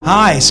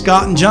Hi,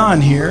 Scott and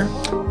John here.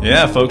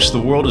 Yeah, folks,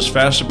 the world is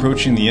fast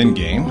approaching the end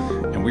game,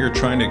 and we are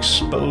trying to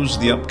expose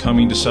the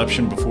upcoming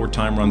deception before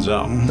time runs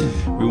out.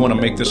 We want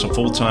to make this a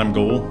full-time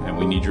goal, and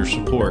we need your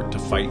support to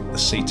fight the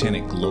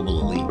satanic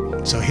global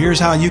elite. So here's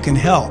how you can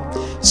help.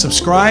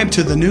 Subscribe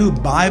to the new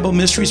Bible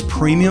Mysteries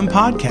Premium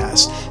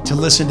Podcast to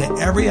listen to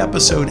every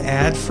episode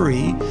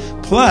ad-free,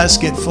 plus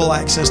get full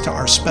access to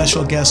our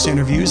special guest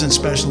interviews and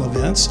special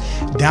events,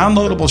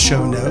 downloadable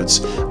show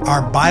notes,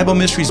 our Bible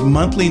Mysteries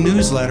monthly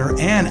newsletter,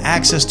 and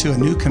access to a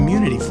new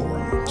community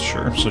forum.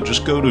 Sure, so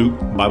just go to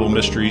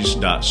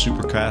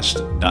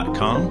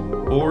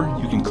BibleMysteries.supercast.com, or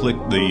you can click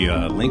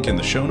the link in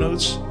the show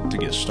notes to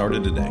get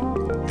started today.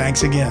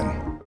 Thanks again.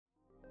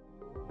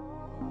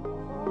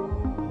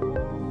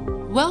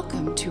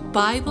 Welcome to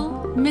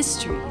Bible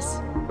Mysteries.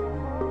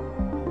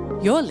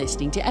 You're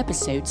listening to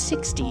episode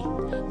 60,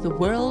 The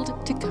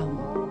World to Come.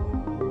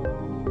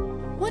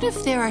 What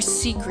if there are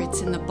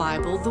secrets in the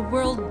Bible the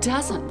world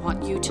doesn't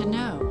want you to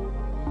know?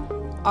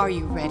 Are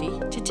you ready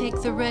to take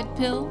the red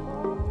pill?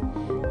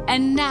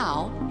 And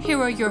now, here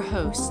are your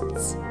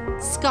hosts,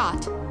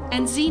 Scott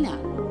and Zena.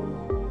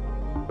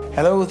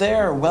 Hello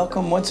there.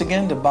 Welcome once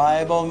again to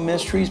Bible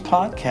Mysteries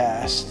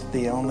Podcast,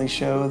 the only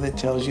show that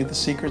tells you the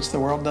secrets the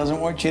world doesn't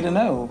want you to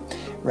know.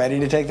 Ready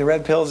to take the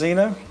red pill,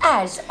 Zena?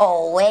 As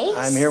always.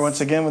 I'm here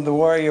once again with the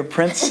Warrior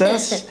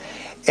Princess,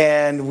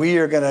 and we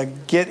are going to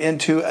get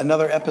into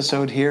another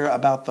episode here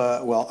about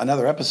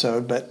another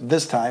episode, but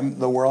this time,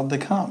 the world to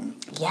come.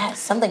 Yes,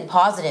 something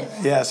positive.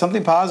 Yeah,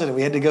 something positive.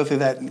 We had to go through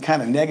that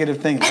kind of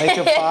negative thing, lake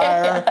of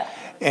fire.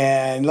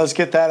 And let's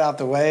get that out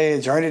the way.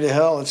 Journey to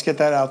hell, let's get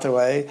that out the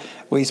way.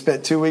 We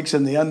spent 2 weeks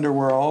in the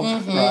underworld,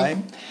 right?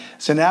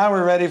 So now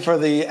we're ready for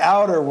the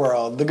outer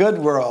world, the good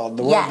world,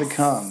 the world to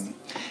come.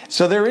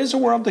 So there is a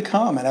world to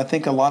come, and I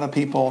think a lot of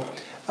people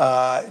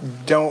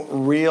don't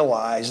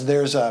realize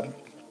there's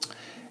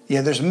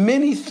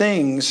many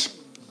things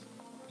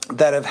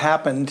that have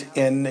happened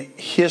in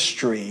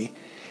history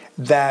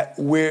that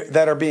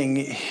are being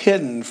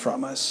hidden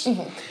from us.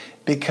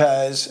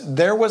 Because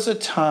there was a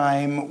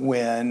time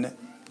when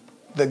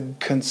the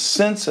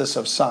consensus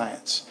of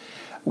science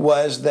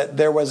was that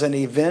there was an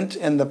event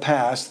in the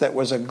past that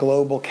was a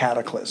global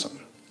cataclysm.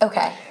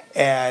 Okay.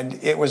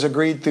 And it was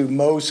agreed through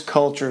most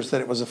cultures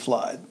that it was a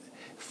flood.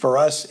 For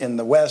us in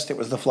the West, it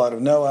was the flood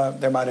of Noah.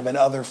 There might have been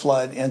other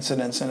flood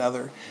incidents in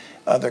other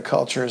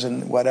cultures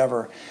and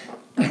whatever.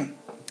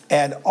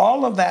 And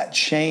all of that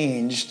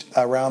changed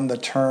around the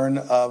turn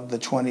of the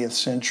 20th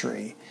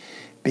century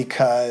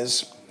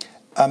because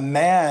a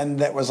man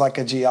that was like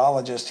a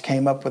geologist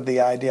came up with the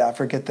idea, I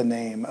forget the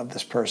name of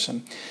this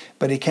person,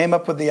 but he came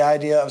up with the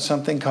idea of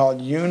something called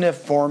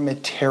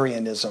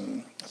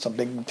uniformitarianism. It's a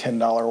big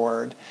 $10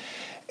 word.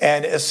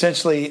 And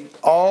essentially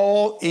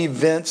all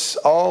events,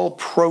 all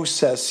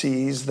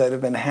processes that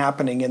have been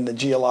happening in the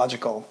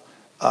geological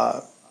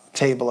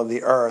table of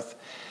the earth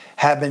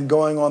have been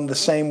going on the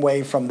same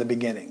way from the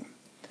beginning.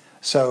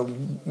 So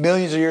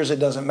millions of years, it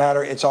doesn't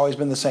matter. It's always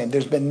been the same.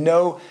 There's been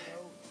no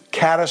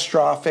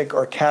catastrophic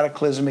or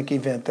cataclysmic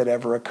event that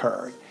ever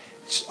occurred.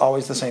 It's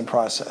always the same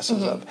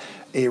processes of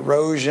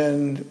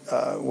erosion,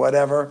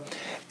 whatever.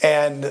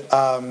 And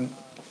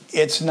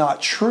it's not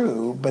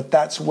true, but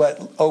that's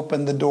what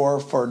opened the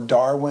door for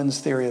Darwin's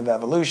theory of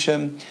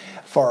evolution,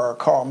 for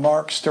Karl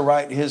Marx to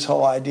write his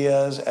whole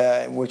ideas,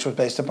 which was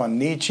based upon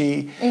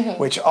Nietzsche,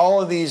 which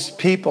all of these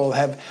people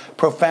have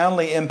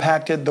profoundly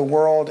impacted the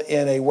world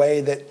in a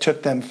way that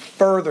took them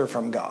further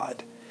from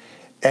God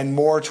and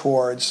more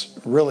towards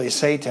really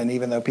Satan,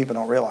 even though people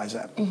don't realize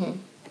that.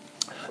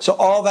 So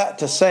all that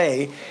to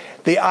say,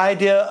 the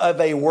idea of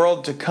a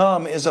world to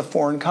come is a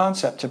foreign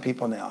concept to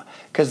people now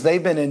because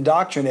they've been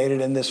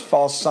indoctrinated in this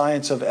false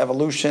science of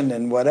evolution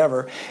and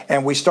whatever.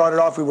 And we started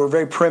off, we were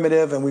very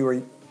primitive and we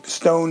were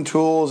stone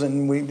tools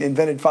and we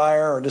invented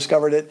fire or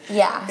discovered it.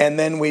 Yeah. And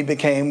then we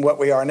became what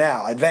we are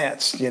now,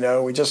 advanced.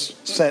 We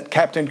just sent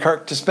Captain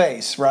Kirk to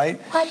space, right?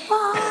 What?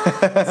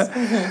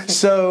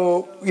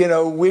 So,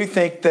 we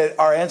think that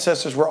our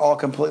ancestors were all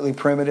completely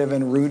primitive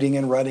and rooting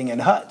and rutting in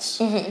huts.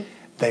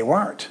 They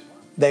weren't.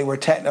 They were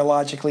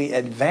technologically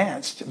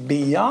advanced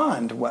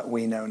beyond what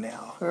we know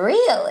now.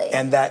 Really?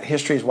 And that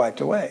history is wiped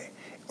away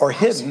or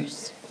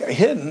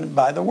hidden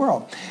by the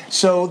world.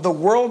 So the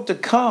world to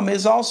come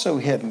is also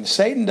hidden.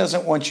 Satan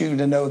doesn't want you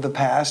to know the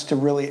past to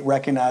really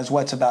recognize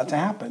what's about to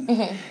happen.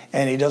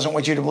 And he doesn't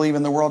want you to believe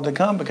in the world to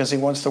come because he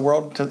wants the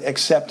world to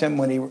accept him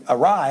when he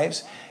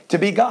arrives to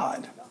be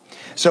God.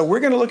 So we're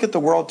going to look at the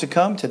world to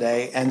come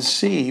today and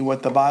see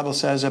what the Bible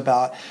says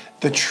about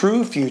the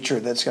true future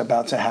that's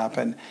about to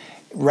happen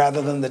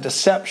rather than the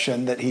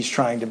deception that he's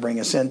trying to bring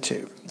us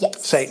into.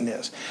 Yes. Satan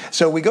is.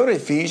 So we go to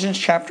Ephesians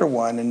chapter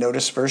 1 and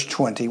notice verse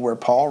 20 where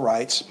Paul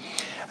writes,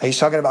 he's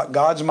talking about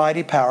God's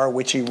mighty power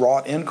which he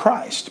wrought in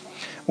Christ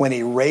when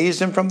he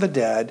raised him from the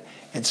dead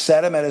and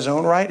set him at his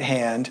own right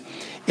hand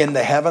in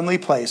the heavenly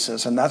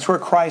places. And that's where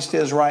Christ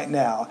is right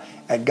now,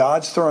 at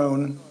God's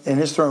throne, in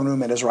his throne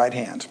room at his right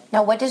hand.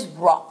 Now, what does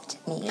wrought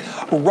mean?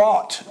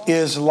 Wrought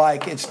is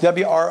like, it's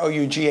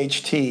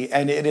W-R-O-U-G-H-T,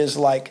 and it is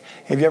like,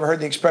 have you ever heard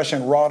the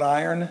expression wrought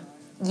iron?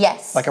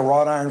 Yes. Like a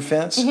wrought iron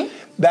fence?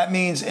 That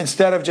means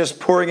instead of just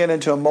pouring it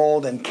into a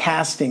mold and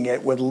casting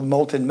it with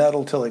molten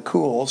metal till it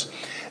cools,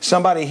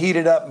 somebody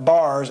heated up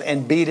bars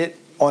and beat it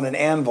on an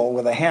anvil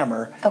with a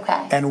hammer,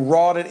 and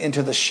wrought it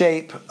into the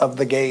shape of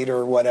the gate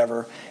or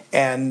whatever,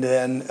 and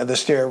then the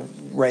stair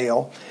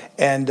rail,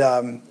 and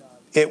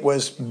it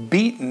was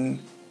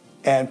beaten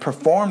and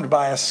performed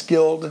by a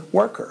skilled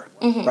worker,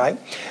 right?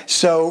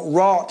 So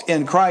wrought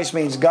in Christ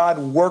means God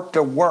worked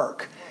a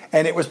work,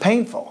 and it was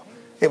painful.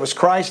 It was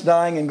Christ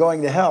dying and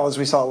going to hell, as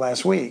we saw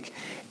last week,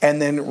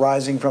 and then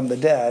rising from the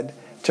dead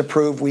to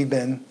prove we've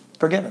been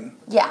forgiven,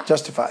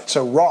 justified.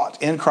 So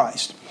wrought in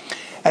Christ.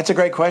 That's a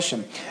great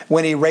question.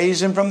 When he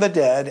raised him from the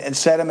dead and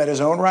set him at his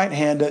own right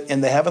hand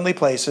in the heavenly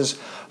places,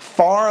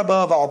 far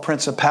above all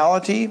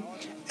principality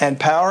and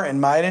power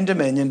and might and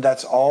dominion,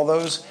 that's all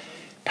those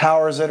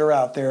powers that are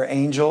out there,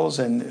 angels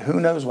and who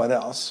knows what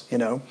else,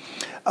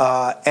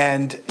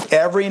 and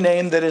every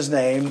name that is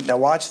named, now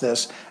watch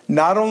this,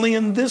 not only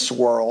in this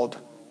world,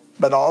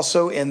 but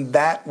also in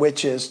that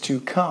which is to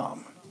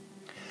come.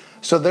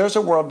 So there's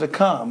a world to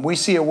come. We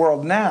see a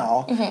world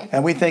now,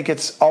 and we think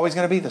it's always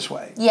going to be this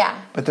way. Yeah.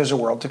 But there's a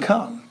world to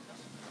come.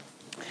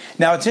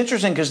 Now, it's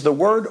interesting because the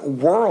word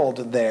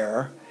world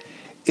there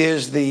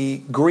is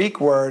the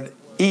Greek word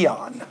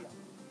eon,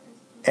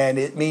 and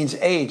it means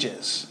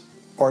ages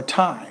or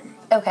time.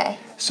 Okay.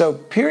 So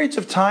periods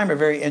of time are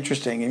very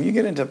interesting. If you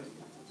get into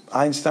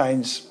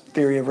Einstein's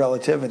theory of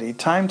relativity,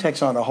 time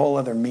takes on a whole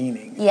other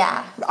meaning.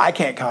 Yeah. I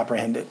can't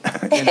comprehend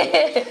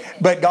it,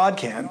 but God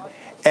can.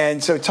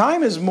 And so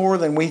time is more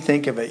than we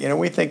think of it.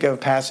 We think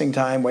of passing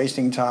time,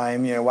 wasting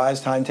time. Why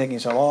is time taking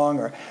so long?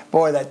 Or,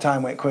 boy, that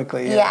time went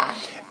quickly. Yeah.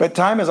 But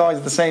time is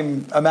always the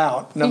same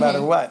amount, no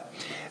matter what.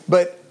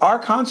 But our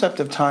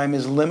concept of time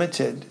is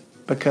limited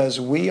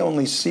because we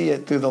only see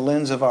it through the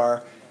lens of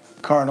our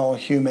carnal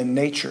human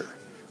nature,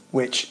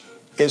 which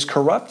is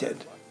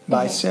corrupted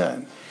by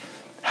sin.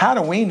 How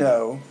do we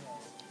know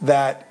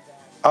that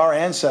our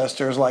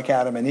ancestors, like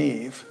Adam and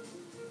Eve,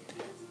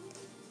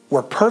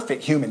 were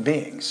perfect human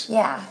beings?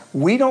 Yeah.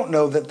 We don't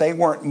know that they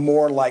weren't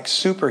more like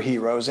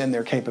superheroes in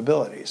their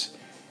capabilities.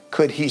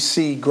 Could he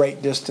see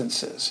great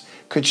distances?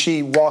 Could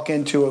she walk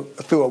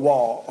through a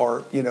wall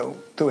or,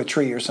 through a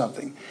tree or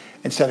something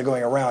instead of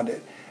going around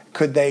it?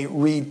 Could they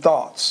read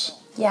thoughts?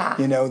 Yeah.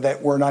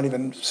 That were not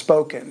even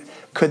spoken?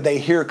 Could they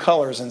hear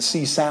colors and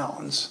see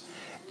sounds?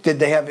 Did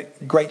they have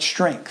great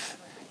strength?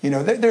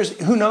 There's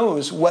who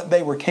knows what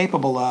they were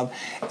capable of,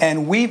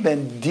 and we've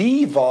been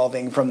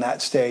devolving from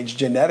that stage,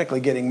 genetically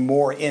getting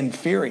more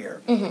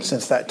inferior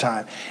since that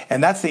time.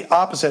 And that's the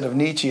opposite of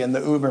Nietzsche and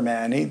the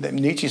Uberman.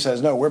 Nietzsche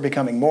says, no, we're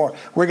becoming more.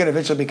 We're going to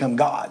eventually become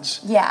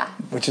gods. Yeah.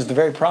 Which is the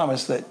very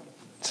promise that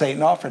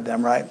Satan offered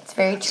them, right? It's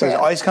very true. So it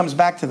always comes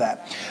back to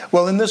that.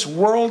 Well, in this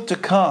world to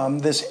come,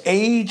 this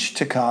age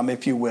to come,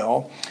 if you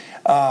will,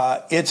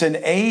 it's an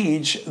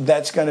age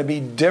that's going to be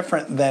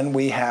different than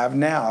we have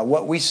now.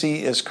 What we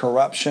see is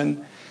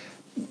corruption,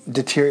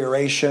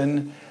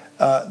 deterioration.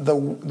 The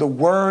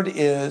word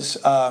is,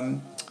 I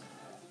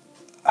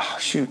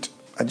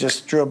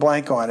just drew a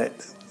blank on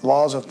it.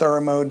 Laws of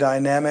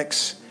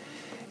thermodynamics,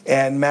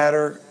 and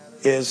matter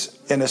is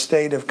in a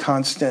state of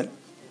constant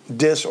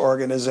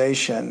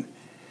disorganization.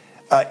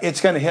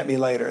 It's going to hit me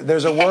later.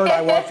 There's a word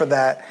I want for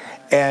that.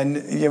 And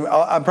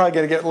I'm probably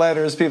going to get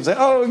letters. People say,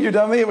 oh, you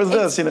dummy, it was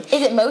this. Is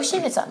it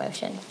motion? It's not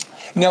motion.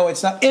 No,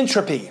 it's not.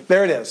 Entropy.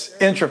 There it is.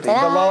 Entropy. The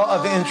law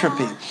of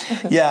entropy.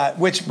 Yeah,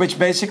 which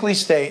basically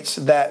states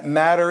that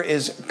matter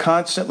is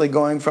constantly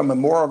going from a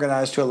more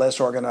organized to a less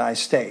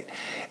organized state.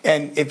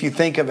 And if you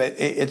think of it,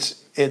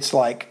 it's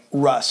like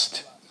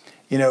rust.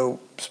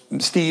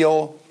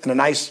 Steel in a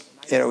nice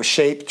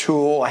shaped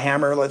tool, a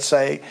hammer, let's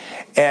say,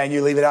 and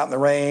you leave it out in the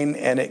rain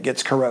and it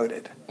gets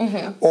corroded.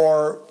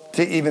 Or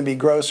to even be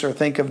grosser,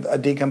 think of a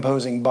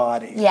decomposing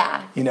body.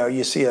 Yeah.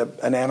 You see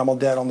an animal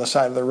dead on the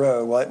side of the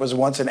road. Well, it was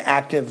once an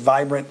active,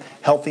 vibrant,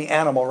 healthy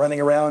animal running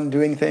around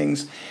doing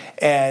things,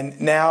 and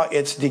now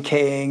it's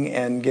decaying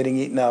and getting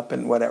eaten up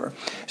and whatever.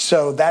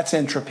 So that's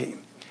entropy.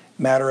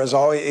 Matter is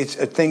always,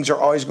 things are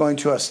always going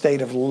to a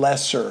state of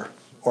lesser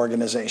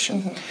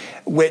organization,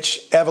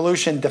 which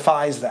evolution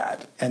defies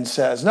that and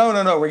says,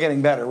 no, we're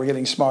getting better, we're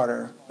getting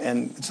smarter,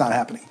 and it's not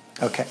happening.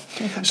 Okay,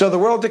 so the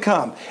world to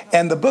come.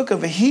 And the book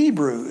of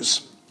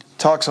Hebrews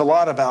talks a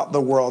lot about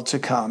the world to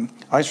come.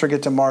 I always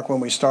forget to mark when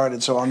we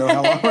started so I'll know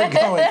how long we're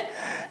going.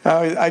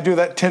 I do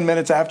that 10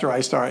 minutes after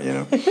I start,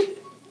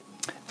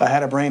 If I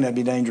had a brain, that'd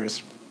be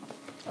dangerous.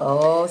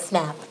 Oh,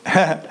 snap.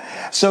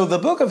 So the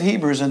book of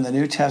Hebrews in the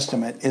New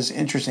Testament is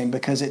interesting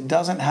because it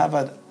doesn't have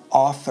an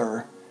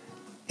author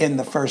in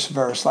the first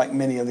verse like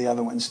many of the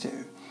other ones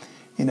do.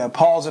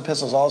 Paul's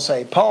epistles all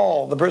say,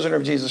 Paul, the prisoner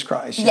of Jesus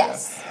Christ.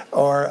 Yes.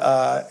 or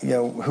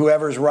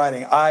whoever's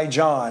writing, I,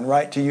 John,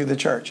 write to you, the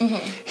church.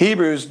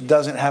 Hebrews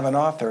doesn't have an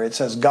author. It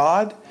says,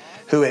 God,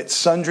 who at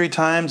sundry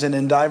times and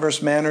in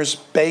divers manners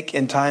spake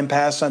in time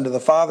past unto the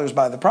fathers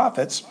by the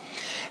prophets,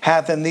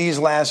 hath in these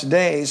last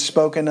days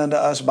spoken unto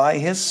us by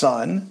his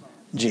Son,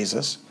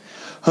 Jesus,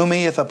 whom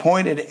he hath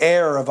appointed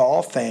heir of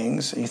all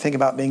things. You think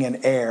about being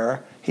an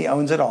heir. He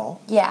owns it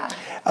all. Yeah.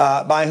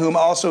 By whom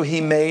also he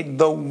made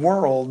the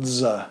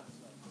worlds,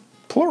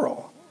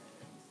 plural.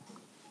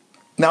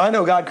 Now, I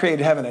know God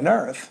created heaven and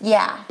earth.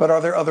 Yeah. But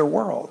are there other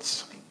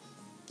worlds?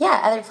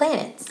 Yeah, other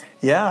planets.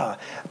 Yeah.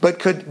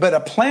 But a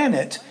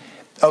planet,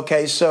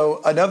 okay,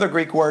 so another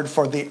Greek word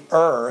for the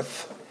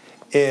earth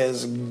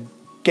is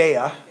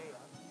Gaia,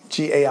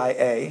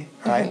 G-A-I-A,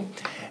 right?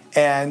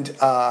 And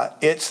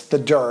it's the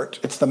dirt,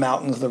 it's the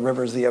mountains, the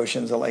rivers, the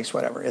oceans, the lakes,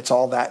 whatever. It's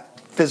all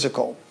that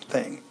physical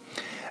thing.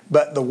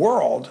 But the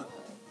world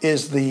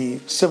is the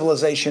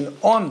civilization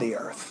on the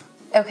earth.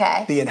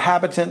 Okay. The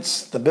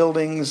inhabitants, the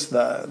buildings,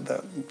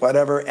 the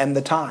whatever, and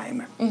the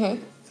time.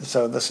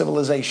 So the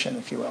civilization,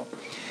 if you will.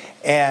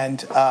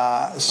 And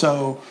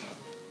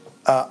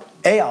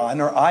Aeon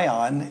or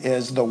Ion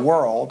is the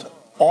world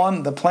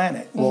on the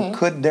planet. Well,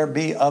 could there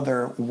be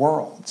other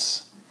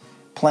worlds?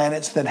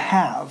 Planets that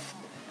have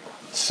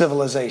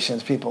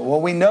civilizations, people.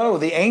 Well, we know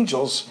the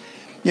angels,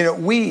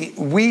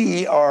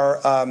 we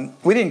are,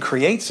 we didn't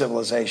create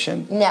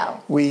civilization.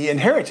 No. We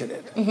inherited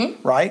it,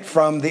 right?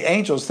 From the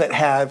angels that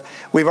have,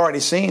 we've already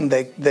seen,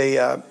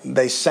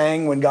 they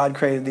sang when God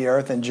created the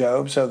earth in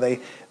Job, so they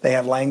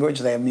have language,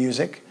 they have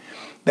music.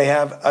 They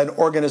have an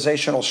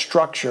organizational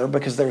structure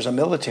because there's a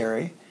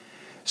military.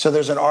 So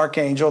there's an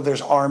archangel,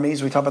 there's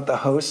armies. We talk about the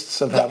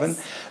hosts of heaven.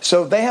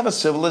 So they have a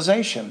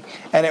civilization.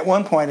 And at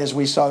one point, as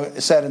we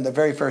said in the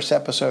very first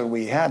episode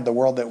we had, The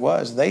World That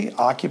Was, they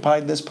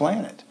occupied this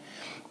planet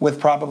with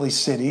probably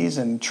cities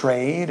and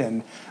trade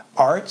and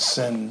arts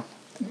and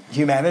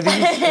humanities,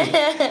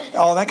 and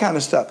all that kind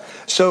of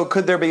stuff. So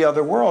could there be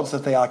other worlds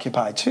that they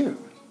occupy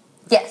too?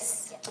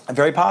 Yes.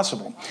 Very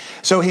possible.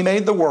 So he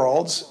made the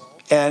worlds,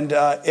 and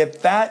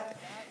if that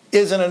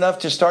isn't enough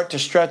to start to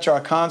stretch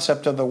our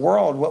concept of the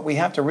world, what we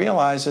have to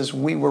realize is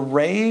we were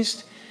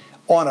raised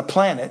on a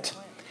planet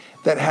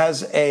that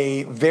has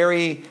a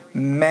very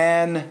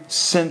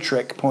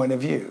man-centric point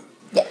of view.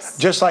 Yes.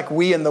 Just like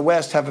we in the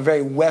West have a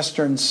very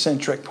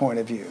Western-centric point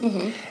of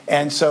view.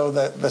 And so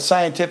the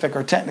scientific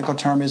or technical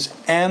term is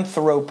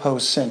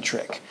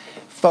anthropocentric,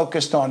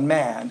 focused on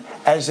man,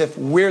 as if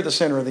we're the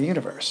center of the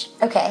universe.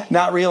 Okay.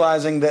 Not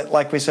realizing that,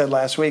 like we said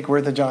last week,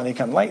 we're the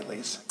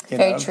Johnny-come-latelys.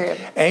 Very true.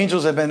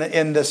 Angels have been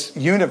in this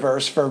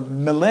universe for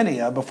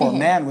millennia before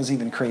man was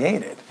even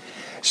created.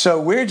 So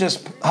we're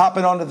just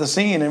hopping onto the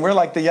scene, and we're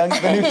like the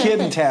new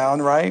kid in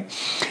town, right?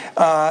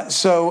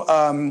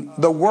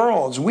 The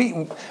worlds,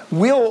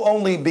 we'll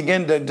only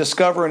begin to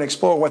discover and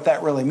explore what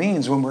that really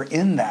means when we're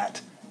in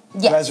that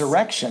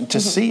resurrection to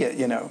see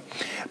it,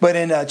 But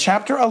in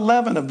chapter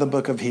 11 of the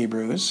book of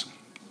Hebrews,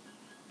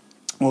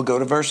 we'll go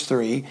to verse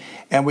 3,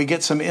 and we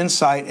get some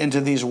insight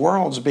into these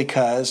worlds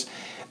because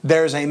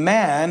there's a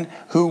man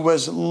who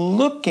was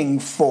looking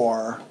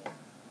for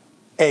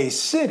a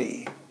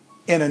city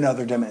in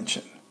another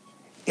dimension,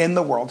 in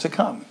the world to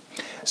come.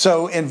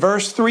 So in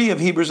verse 3 of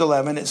Hebrews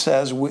 11, it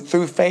says,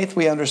 through faith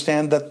we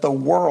understand that the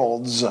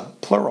worlds,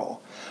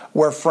 plural,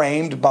 were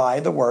framed by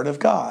the word of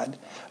God,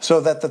 so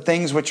that the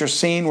things which are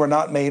seen were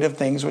not made of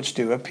things which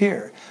do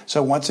appear.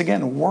 So once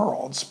again,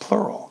 worlds,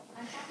 plural.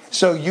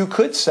 So you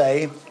could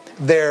say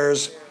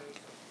there's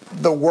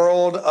the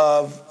world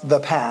of the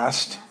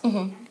past,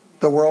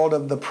 the world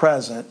of the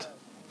present,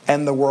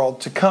 and the world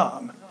to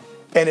come.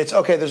 And it's,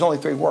 okay, there's only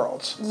 3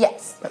 worlds.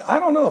 Yes. But I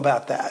don't know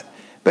about that,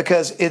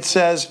 because it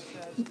says,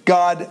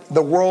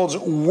 the worlds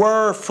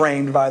were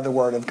framed by the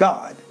word of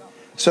God.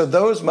 So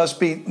those it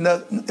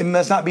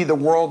must not be the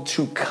world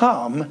to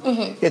come.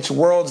 It's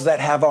worlds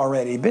that have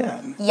already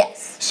been.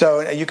 Yes.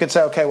 So you could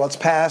say, okay, well, it's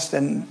past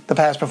and the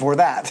past before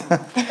that.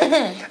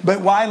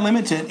 But why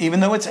limit it, even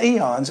though it's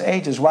eons,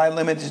 ages, why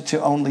limit it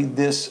to only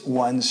this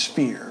one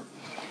sphere?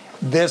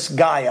 This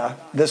Gaia,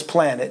 this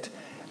planet,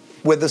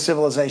 with the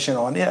civilization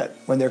on it,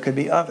 when there could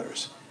be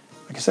others.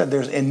 Like I said,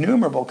 there's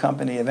innumerable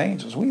company of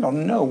angels. We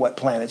don't know what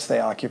planets they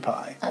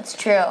occupy. That's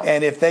true.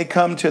 And if they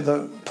come to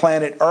the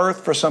planet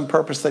Earth for some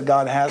purpose that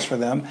God has for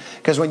them,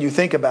 because when you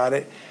think about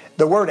it,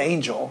 the word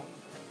angel,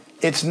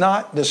 it's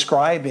not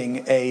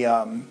describing a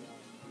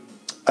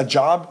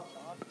job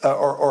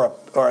or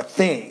a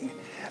thing.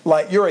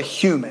 Like, you're a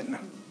human.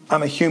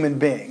 I'm a human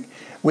being.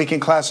 We can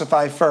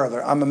classify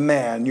further. I'm a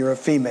man. You're a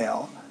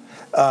female.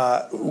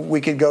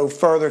 We could go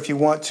further if you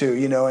want to,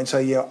 and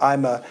say,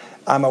 I'm a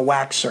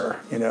waxer,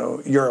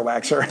 you're a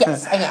waxer.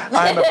 Yes, I am.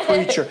 I'm a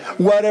preacher,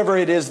 whatever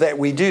it is that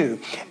we do.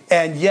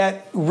 And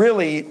yet,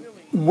 really,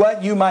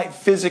 what you might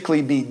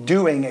physically be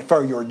doing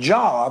for your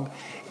job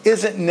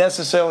isn't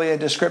necessarily a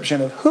description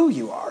of who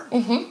you are,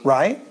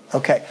 right?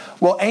 Okay.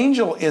 Well,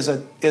 angel is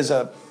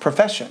a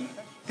profession.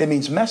 It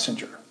means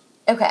messenger.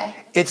 Okay.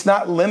 It's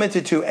not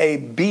limited to a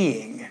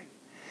being.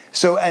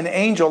 So an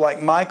angel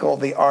like Michael,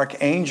 the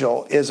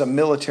archangel, is a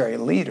military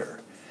leader.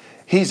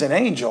 He's an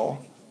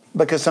angel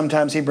because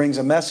sometimes he brings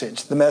a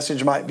message. The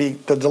message might be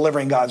the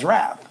delivering God's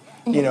wrath,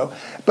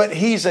 But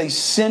he's a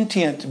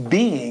sentient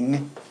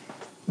being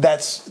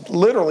that's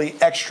literally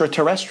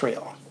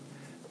extraterrestrial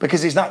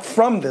because he's not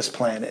from this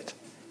planet.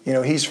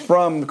 He's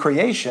from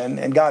creation,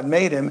 and God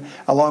made him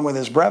along with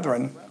his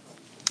brethren.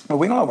 But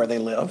we don't know where they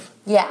live.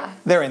 Yeah.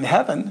 They're in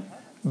heaven.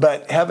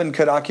 But heaven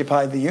could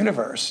occupy the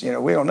universe.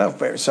 We don't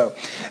know. So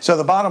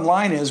the bottom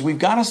line is we've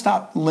got to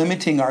stop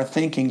limiting our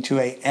thinking to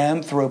an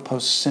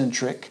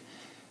anthropocentric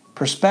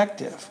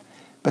perspective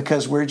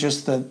because we're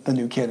just the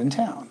new kid in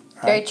town.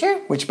 Right? Very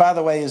true. Which, by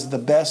the way, is the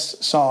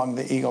best song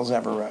the Eagles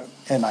ever wrote,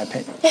 in my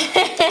opinion.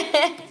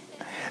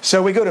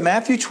 So we go to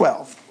Matthew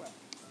 12.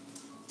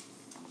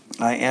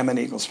 I am an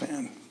Eagles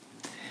fan.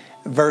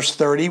 Verse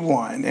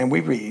 31, and we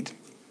read,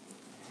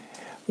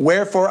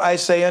 "Wherefore I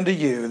say unto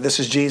you," this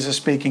is Jesus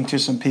speaking to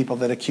some people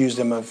that accused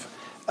him of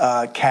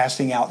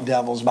casting out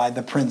devils by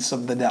the prince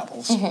of the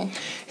devils. Mm-hmm.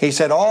 He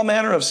said, "All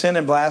manner of sin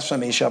and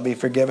blasphemy shall be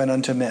forgiven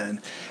unto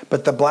men,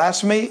 but the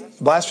blasphemy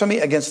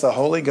against the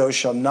Holy Ghost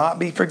shall not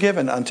be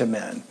forgiven unto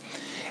men.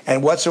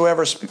 And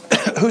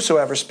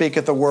whosoever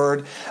speaketh a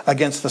word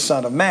against the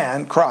Son of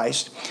Man,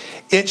 Christ,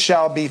 it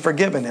shall be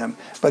forgiven him.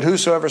 But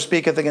whosoever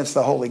speaketh against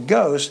the Holy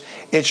Ghost,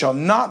 it shall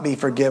not be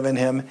forgiven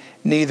him,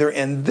 neither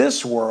in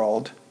this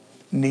world,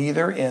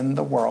 neither in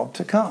the world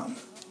to come."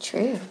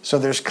 True. So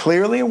there's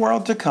clearly a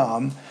world to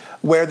come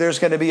where there's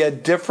going to be a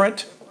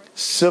different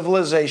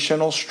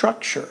civilizational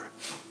structure,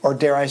 or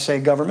dare I say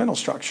governmental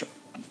structure.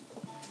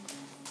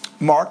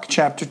 Mark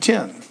chapter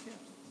 10,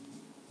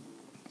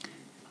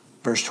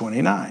 verse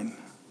 29.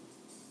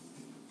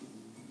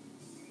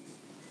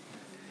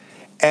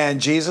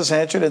 "And Jesus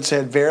answered and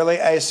said, Verily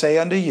I say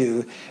unto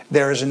you,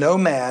 there is no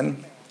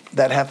man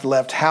that hath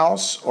left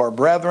house or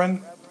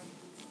brethren,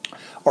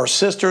 or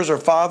sisters, or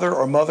father,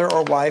 or mother,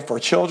 or wife, or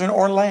children,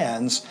 or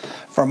lands,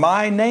 for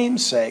my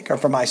name's sake, or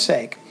for my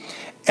sake,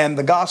 and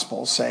the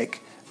gospel's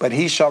sake, but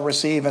he shall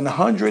receive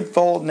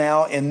 100-fold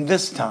now in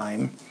this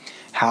time,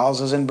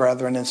 houses and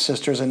brethren, and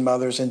sisters, and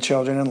mothers, and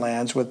children, and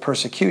lands, with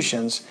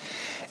persecutions,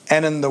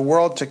 and in the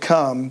world to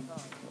come,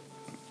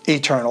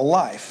 eternal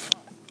life.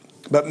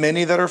 But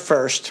many that are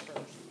first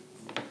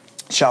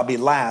shall be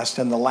last,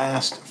 and the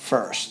last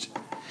first."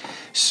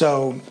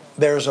 So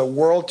there's a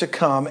world to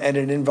come, and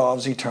it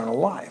involves eternal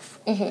life.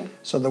 Mm-hmm.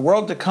 So the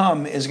world to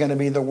come is going to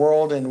be the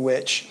world in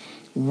which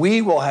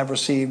we will have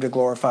received a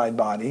glorified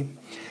body.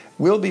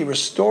 We'll be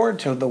restored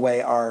to the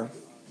way our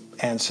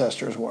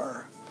ancestors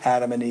were,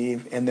 Adam and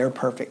Eve, in their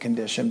perfect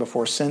condition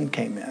before sin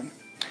came in.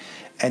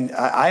 And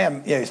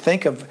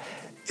think of,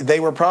 they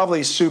were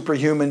probably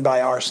superhuman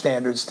by our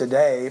standards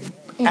today,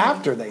 mm-hmm.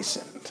 after they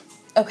sinned.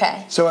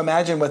 Okay. So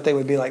imagine what they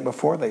would be like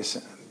before they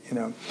sinned.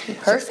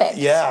 Perfect.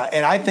 Yeah,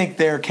 and I think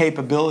their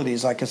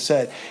capabilities, like I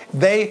said,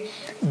 they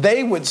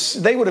would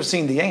have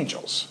seen the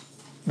angels.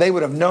 They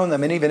would have known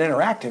them and even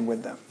interacted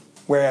with them,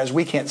 whereas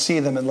we can't see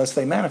them unless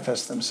they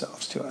manifest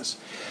themselves to us.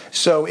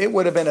 So it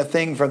would have been a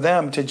thing for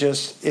them to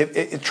just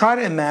try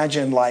to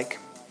imagine, like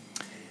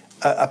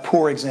a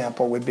poor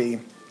example would be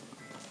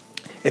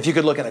if you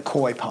could look at a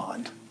koi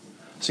pond.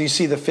 So you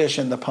see the fish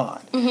in the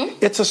pond. Mm-hmm.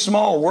 It's a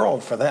small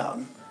world for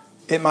them.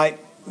 It might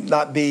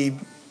not be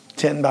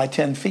 10 by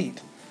 10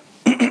 feet.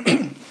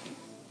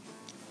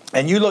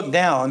 And you look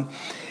down,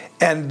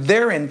 and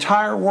their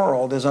entire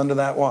world is under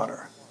that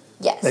water.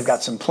 Yes. They've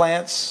got some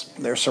plants.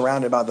 They're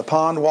surrounded by the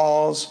pond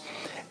walls.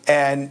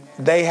 And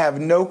they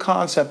have no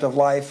concept of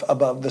life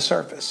above the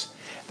surface.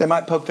 They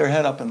might poke their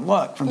head up and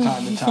look from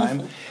time to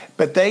time,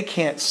 but they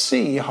can't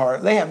see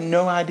hard. They have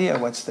no idea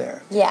what's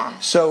there. Yeah.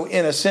 So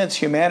in a sense,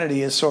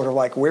 humanity is sort of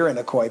like we're in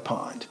a koi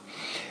pond.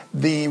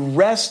 The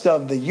rest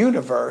of the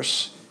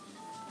universe,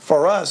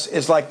 for us,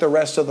 is like the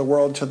rest of the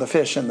world to the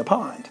fish in the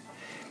pond.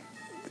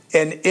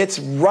 And it's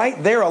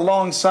right there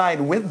alongside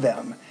with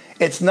them.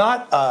 It's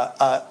not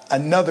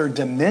another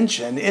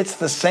dimension. It's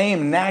the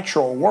same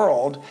natural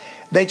world.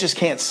 They just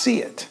can't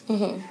see it.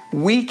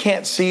 Mm-hmm. We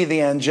can't see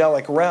the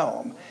angelic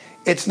realm.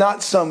 It's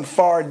not some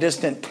far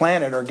distant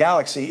planet or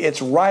galaxy.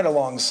 It's right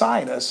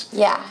alongside us.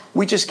 Yeah.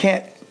 We just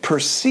can't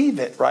perceive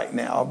it right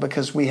now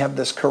because we have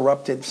this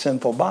corrupted,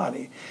 sinful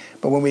body.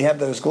 But when we have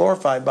those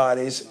glorified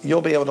bodies,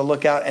 you'll be able to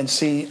look out and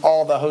see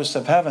all the hosts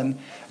of heaven,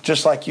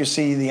 just like you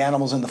see the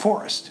animals in the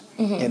forest,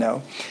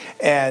 mm-hmm.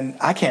 And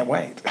I can't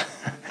wait.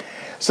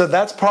 So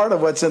that's part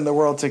of what's in the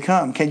world to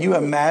come. Can you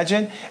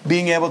imagine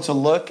being able to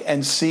look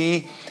and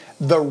see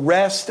the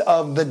rest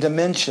of the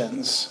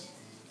dimensions?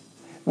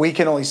 We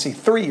can only see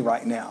 3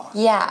 right now.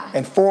 Yeah.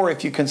 And 4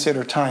 if you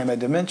consider time a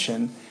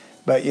dimension.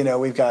 But,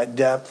 we've got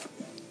depth,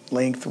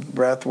 length,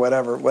 breadth,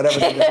 whatever the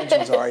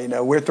dimensions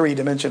are. We're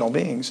 3-dimensional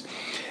beings.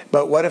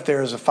 But what if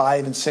there's a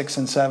 5 and 6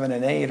 and 7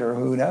 and 8, or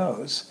who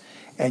knows?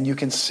 And you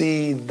can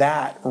see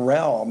that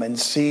realm and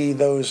see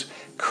those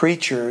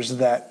creatures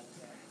that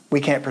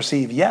we can't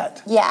perceive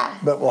yet. Yeah.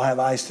 But we'll have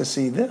eyes to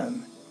see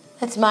them.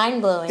 That's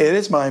mind-blowing. It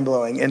is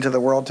mind-blowing, into the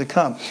world to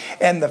come.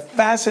 And the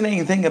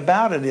fascinating thing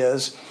about it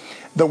is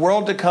The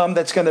world to come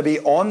that's going to be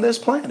on this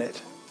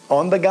planet,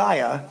 on the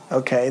Gaia,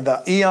 okay,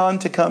 the eon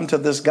to come to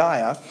this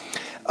Gaia,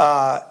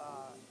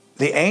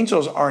 the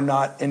angels are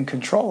not in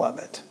control of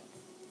it.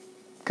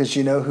 Because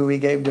you know who he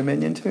gave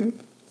dominion to?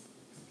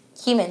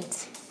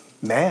 Humans.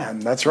 Man,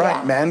 that's right.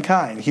 Yeah.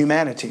 Mankind,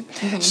 humanity.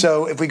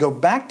 So if we go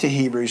back to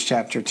Hebrews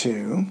chapter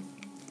 2,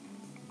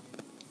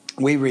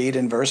 we read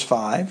in verse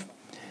 5,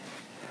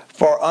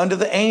 for unto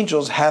the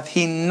angels hath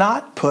he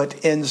not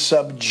put in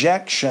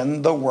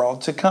subjection the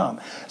world to come.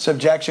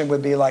 Subjection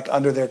would be like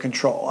under their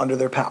control, under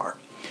their power,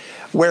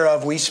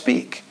 whereof we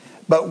speak.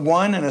 But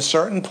one in a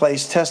certain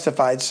place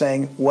testified,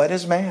 saying, what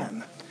is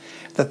man,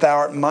 that thou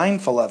art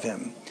mindful of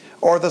him?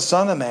 Or the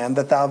son of man,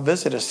 that thou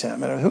visitest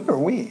him? And who are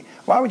we?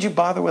 Why would you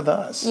bother with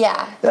us?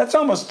 Yeah. That's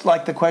almost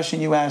like the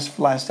question you asked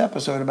last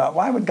episode about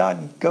why would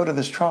God go to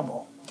this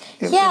trouble?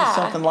 It Yeah. was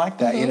something like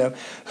that, you know.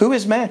 Who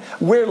is man?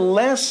 We're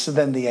less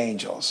than the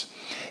angels.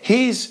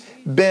 He's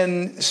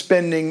been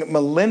spending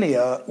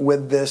millennia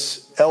with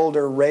this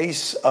elder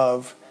race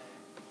of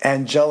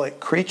angelic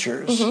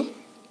creatures.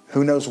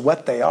 Who knows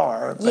what they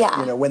are? But, Yeah.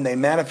 you know, when they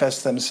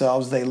manifest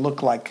themselves, they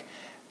look like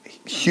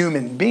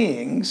human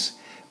beings.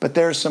 But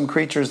there's some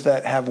creatures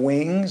that have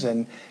wings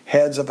and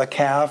heads of a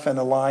calf and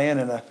a lion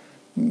and a.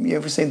 You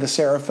ever seen the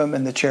seraphim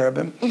and the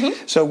cherubim?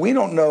 So we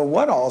don't know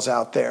what all's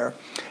out there.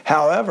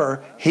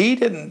 However, he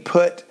didn't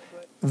put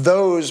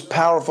those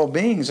powerful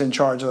beings in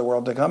charge of the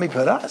world to come. He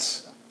put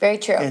us Very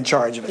true. in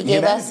charge of it. He gave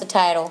Humanity. us the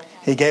title.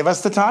 He gave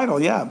us the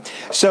title, yeah.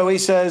 So he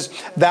says,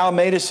 thou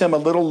madest him a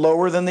little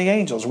lower than the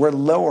angels. We're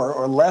lower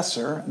or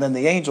lesser than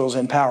the angels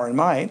in power and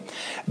might.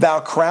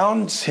 Thou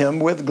crownest him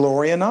with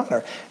glory and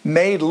honor.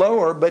 Made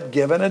lower, but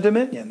given a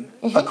dominion,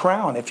 a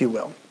crown, if you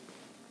will.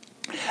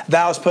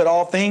 Thou hast put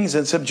all things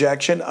in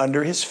subjection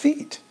under his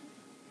feet.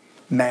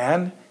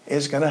 Man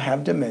is going to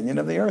have dominion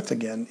of the earth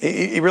again.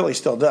 He really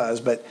still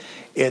does, but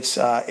it's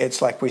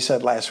like we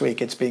said last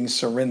week, it's being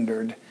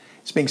surrendered.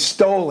 It's being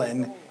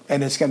stolen,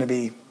 and it's going to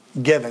be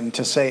given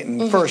to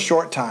Satan for a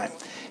short time.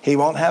 He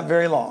won't have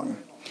very long.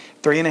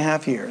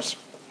 3.5 years.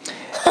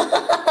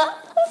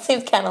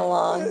 Seems kind of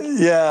long.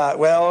 Yeah,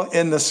 well,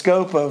 in the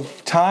scope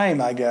of time,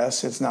 I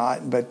guess it's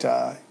not, but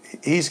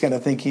he's going to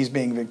think he's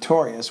being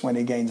victorious when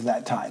he gains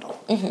that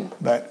title.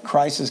 But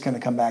Christ is going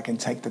to come back and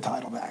take the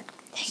title back.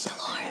 Thank the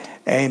Lord.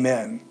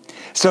 Amen.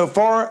 So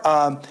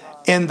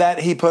in that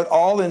he put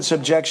all in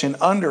subjection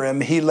under him,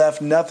 he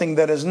left nothing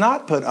that is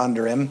not put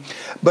under him.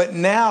 But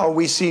now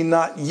we see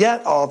not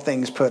yet all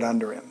things put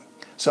under him.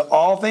 So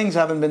all things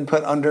haven't been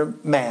put under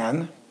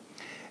man,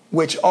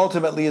 which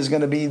ultimately is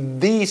going to be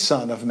the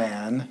Son of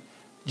Man,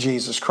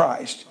 Jesus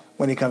Christ,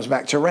 when he comes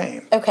back to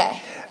reign.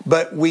 Okay.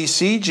 But we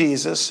see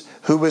Jesus,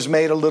 who was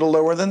made a little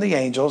lower than the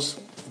angels,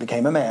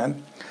 became a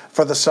man,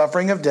 for the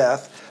suffering of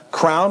death,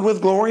 crowned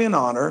with glory and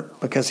honor,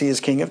 because he is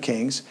King of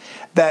Kings,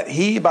 that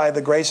he, by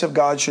the grace of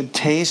God, should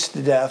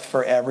taste death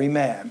for every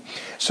man.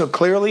 So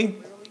clearly,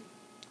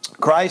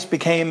 Christ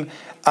became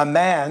a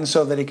man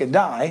so that he could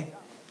die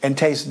and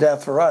taste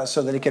death for us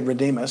so that he could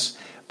redeem us.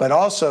 But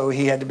also,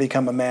 he had to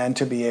become a man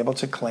to be able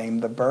to claim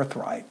the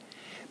birthright,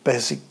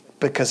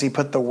 because he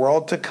put the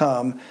world to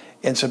come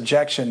in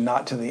subjection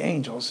not to the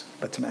angels,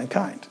 but to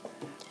mankind.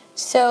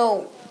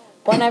 So,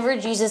 whenever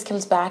Jesus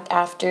comes back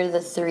after the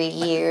 3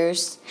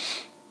 years,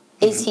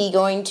 is he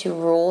going to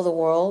rule the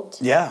world?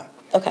 Yeah.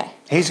 Okay.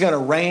 He's going to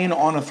reign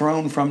on a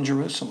throne from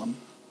Jerusalem.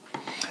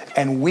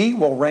 And we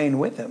will reign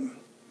with him.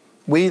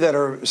 We that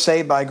are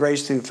saved by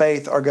grace through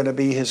faith are going to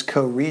be his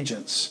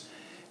co-regents.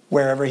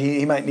 Wherever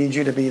he might need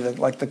you to be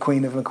like the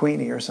Queen of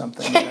McQueenie or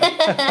something. You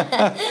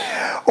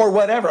know? Or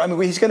whatever. I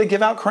mean, he's going to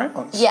give out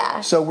crowns.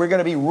 Yeah. So we're going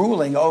to be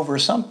ruling over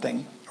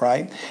something,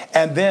 right?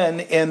 And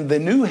then in the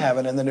new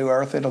heaven and the new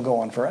earth, it'll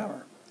go on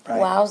forever. Right?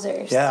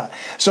 Wowzers. Yeah.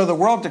 So the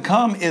world to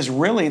come is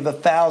really the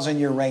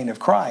 1,000-year reign of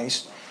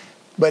Christ,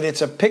 but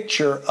it's a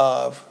picture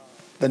of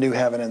the new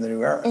heaven and the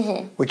new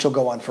earth, which will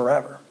go on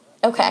forever.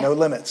 Okay. No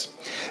limits.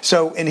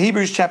 So in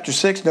Hebrews chapter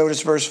 6,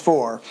 notice verse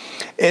 4.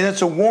 And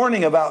it's a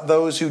warning about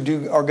those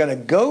who are going to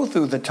go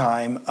through the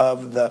time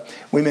of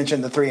we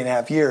mentioned the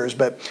 3.5 years,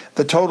 but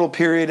the total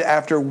period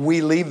after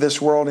we leave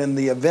this world in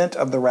the event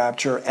of the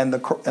rapture and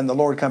the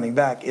Lord coming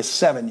back is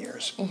 7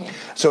 years.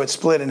 So it's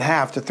split in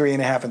half to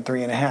 3.5 and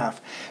 3.5.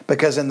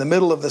 Because in the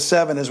middle of the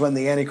 7 is when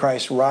the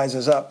Antichrist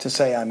rises up to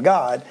say, I'm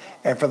God.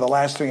 And for the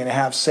last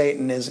 3.5,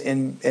 Satan is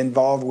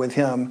involved with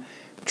him,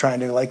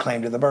 trying to lay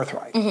claim to the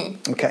birthright.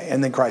 Okay,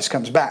 and then Christ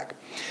comes back.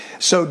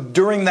 So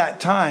during that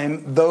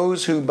time,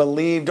 those who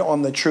believed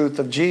on the truth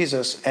of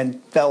Jesus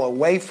and fell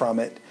away from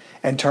it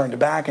and turned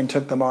back and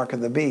took the mark of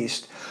the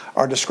beast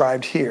are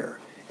described here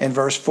in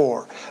verse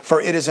 4.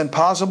 For it is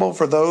impossible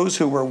for those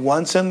who were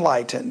once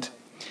enlightened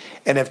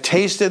and have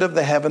tasted of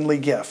the heavenly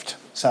gift,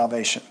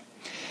 salvation,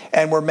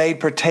 and were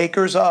made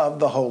partakers of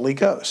the Holy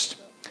Ghost,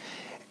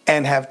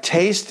 and have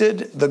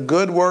tasted the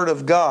good word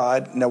of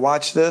God, now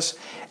watch this,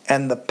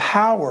 and the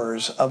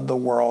powers of the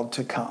world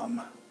to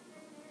come.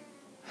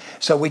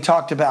 So we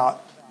talked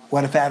about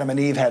what if Adam and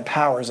Eve had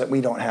powers that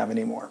we don't have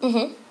anymore.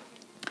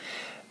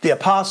 The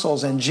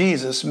apostles and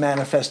Jesus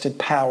manifested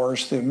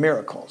powers through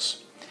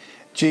miracles.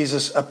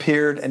 Jesus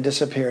appeared and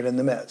disappeared in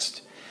the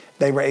midst.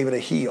 They were able to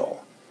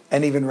heal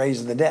and even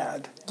raise the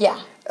dead.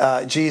 Yeah.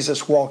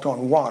 Jesus walked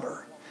on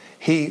water.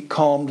 He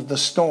calmed the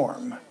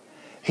storm.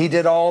 He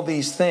did all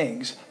these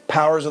things.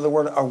 Powers of the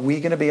word. Are we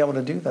going to be able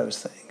to do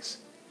those things?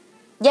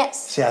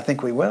 Yes. See, I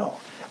think we will.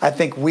 I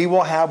think we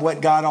will have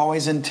what God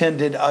always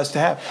intended us to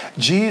have.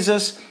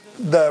 Jesus,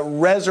 the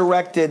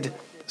resurrected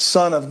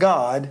Son of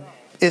God,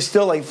 is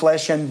still a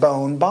flesh and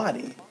bone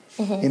body.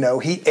 You know,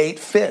 he ate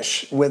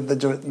fish with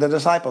the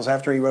disciples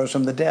after he rose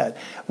from the dead.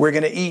 We're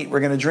going to eat, we're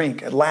going to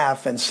drink, and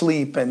laugh and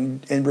sleep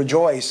and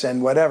rejoice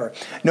and whatever.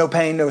 No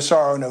pain, no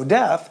sorrow, no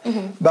death,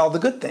 but all the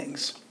good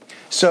things.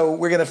 So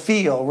we're going to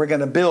feel, we're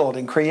going to build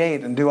and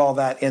create and do all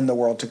that in the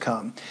world to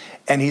come.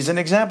 And he's an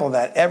example of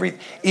that.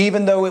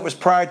 Even though it was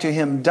prior to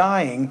him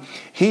dying,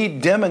 he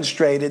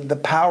demonstrated the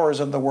powers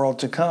of the world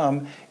to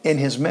come in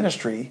his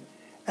ministry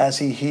as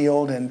he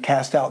healed and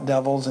cast out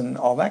devils and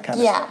all that kind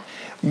of stuff.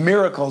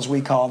 Miracles,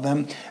 we call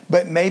them,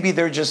 but maybe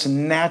they're just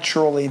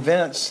natural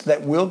events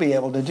that we'll be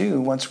able to do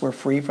once we're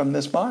free from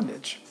this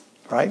bondage,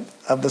 right,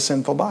 of the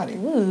sinful body.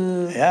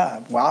 Ooh.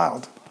 Yeah,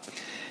 wild.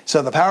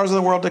 So the powers of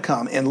the world to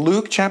come. In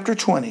Luke chapter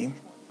 20,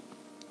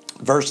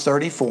 verse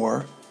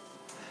 34,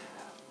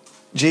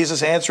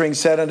 Jesus answering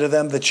said unto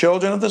them, the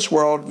children of this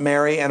world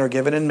marry and are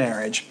given in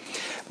marriage,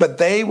 but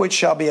they which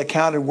shall be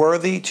accounted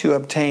worthy to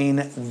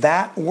obtain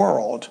that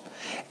world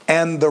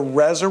and the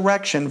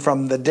resurrection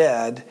from the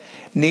dead,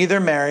 neither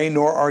marry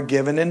nor are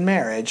given in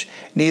marriage,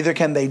 neither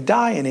can they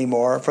die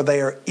anymore, for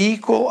they are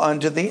equal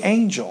unto the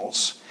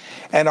angels,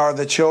 and are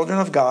the children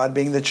of God,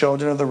 being the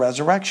children of the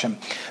resurrection.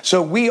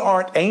 So we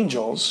aren't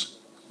angels,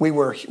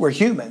 we're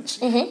humans,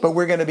 but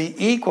we're going to be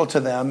equal to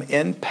them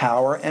in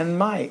power and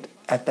might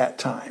at that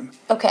time.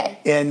 Okay.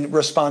 In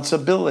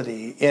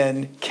responsibility,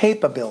 in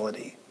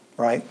capability,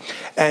 right?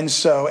 And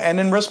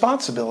in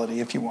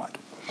responsibility, if you want.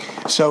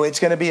 So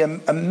it's going to be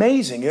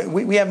amazing.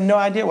 We have no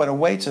idea what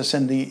awaits us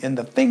in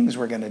the things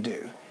we're going to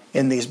do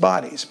in these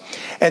bodies.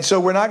 And so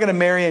we're not going to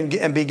marry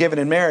and be given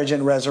in marriage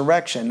in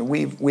resurrection.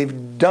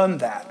 We've done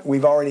that.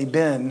 We've already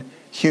been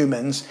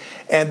humans.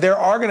 And there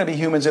are going to be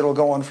humans that will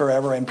go on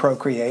forever and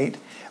procreate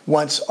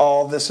once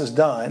all this is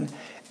done.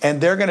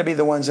 And they're going to be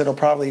the ones that will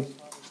probably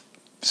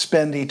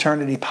spend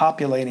eternity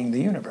populating the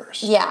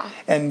universe. Yeah.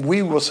 And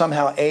we will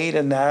somehow aid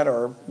in that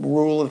or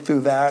rule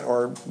through that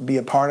or be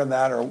a part of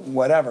that or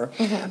whatever.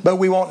 But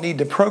we won't need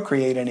to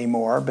procreate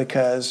anymore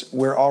because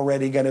we're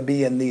already going to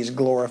be in these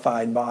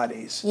glorified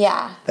bodies.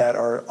 Yeah. That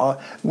are,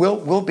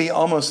 we'll be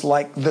almost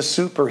like the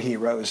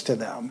superheroes to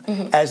them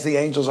as the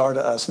angels are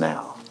to us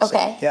now.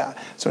 Okay. So, yeah.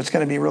 So it's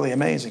going to be really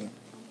amazing.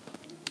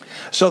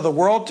 So the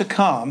world to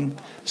come,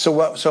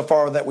 so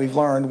far that we've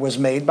learned, was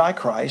made by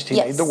Christ. He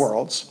made the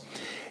worlds.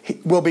 He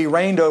will be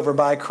reigned over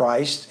by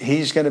Christ.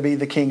 He's going to be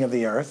the king of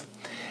the earth.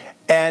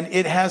 And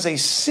it has a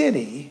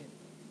city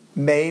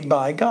made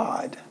by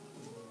God.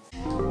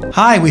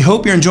 Hi, we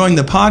hope you're enjoying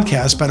the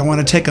podcast, but I want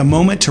to take a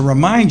moment to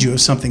remind you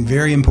of something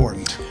very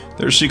important.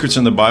 There are secrets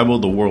in the Bible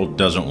the world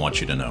doesn't want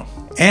you to know.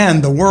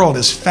 And the world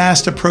is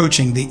fast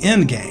approaching the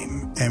end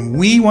game, and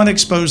we want to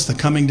expose the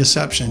coming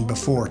deception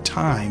before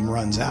time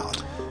runs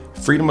out.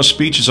 Freedom of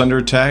speech is under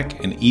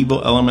attack, and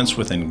evil elements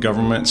within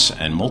governments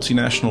and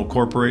multinational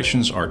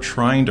corporations are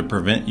trying to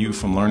prevent you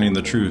from learning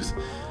the truth.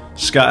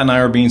 Scott and I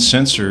are being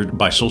censored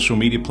by social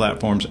media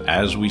platforms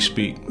as we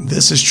speak.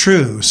 This is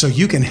true, so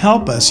you can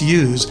help us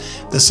use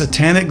the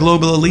satanic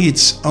global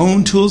elite's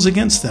own tools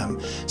against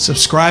them.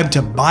 Subscribe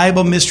to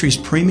Bible Mysteries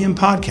Premium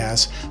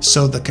Podcast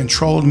so the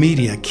controlled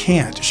media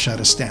can't shut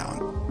us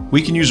down.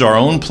 We can use our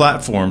own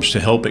platforms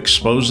to help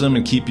expose them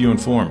and keep you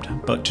informed,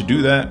 but to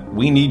do that,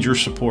 we need your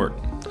support.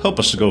 Help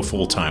us to go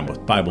full-time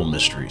with Bible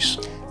Mysteries.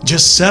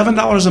 Just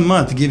 $7 a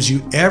month gives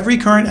you every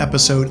current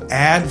episode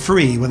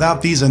ad-free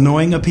without these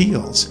annoying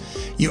appeals.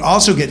 You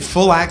also get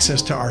full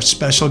access to our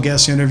special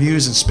guest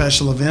interviews and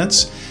special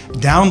events,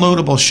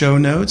 downloadable show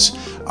notes,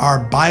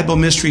 our Bible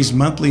Mysteries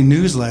monthly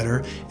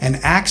newsletter, and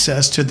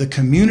access to the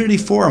community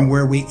forum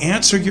where we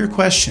answer your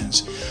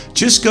questions.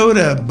 Just go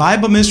to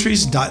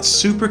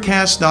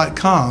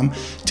BibleMysteries.supercast.com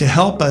to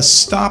help us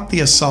stop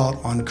the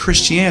assault on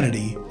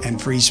Christianity and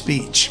free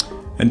speech.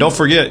 And don't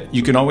forget,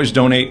 you can always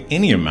donate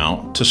any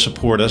amount to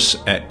support us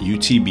at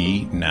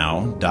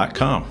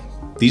utbnow.com.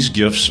 These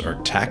gifts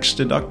are tax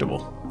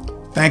deductible.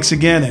 Thanks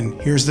again,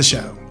 and here's the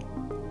show.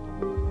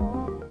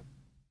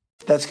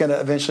 That's going to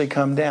eventually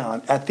come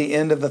down at the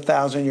end of the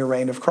 1,000-year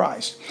reign of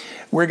Christ.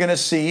 We're going to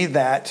see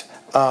that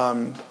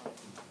that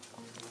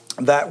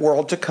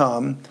world to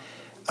come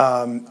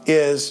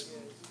is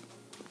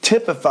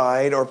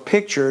typified or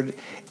pictured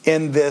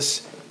in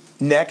this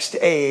next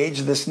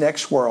age, this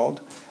next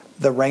world,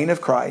 the reign of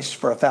Christ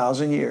for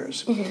 1,000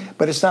 years.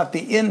 But it's not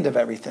the end of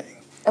everything.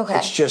 Okay.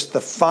 It's just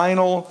the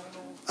final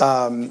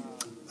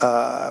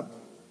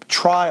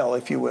trial,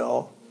 if you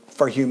will,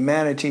 for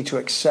humanity to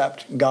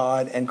accept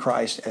God and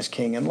Christ as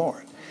King and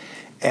Lord.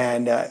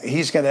 And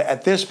he's going to,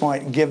 at this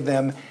point, give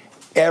them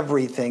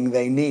everything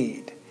they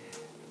need.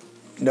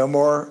 No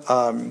more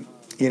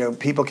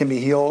people can be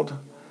healed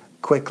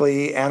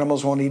quickly.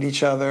 Animals won't eat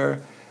each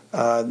other.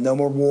 No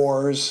more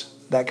wars,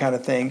 that kind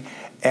of thing.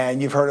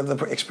 And you've heard of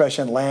the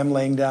expression lamb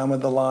laying down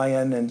with the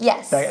lion. And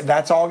yes.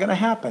 That's all going to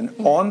happen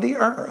on the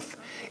earth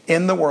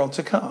in the world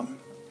to come.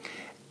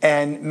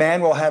 And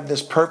man will have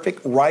this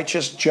perfect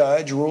righteous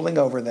judge ruling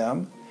over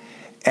them.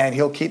 And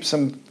he'll keep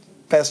some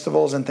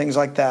festivals and things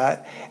like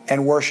that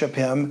and worship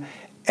him.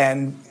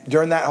 And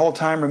during that whole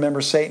time,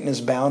 remember, Satan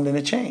is bound in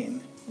a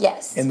chain.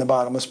 Yes. In the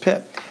bottomless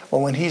pit.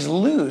 Well, when he's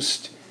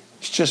loosed,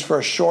 it's just for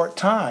a short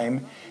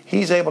time,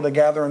 he's able to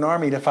gather an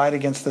army to fight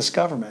against this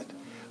government.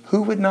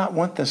 Who would not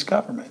want this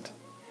government?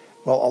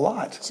 Well, a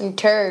lot. Some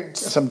turds.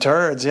 Some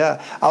turds,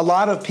 yeah. A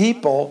lot of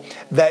people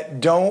that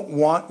don't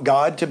want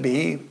God to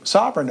be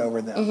sovereign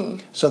over them.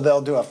 Mm-hmm. So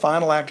they'll do a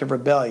final act of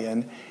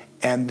rebellion,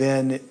 and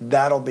then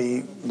that'll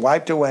be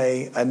wiped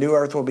away, a new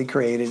earth will be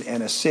created,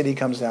 and a city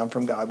comes down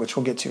from God, which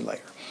we'll get to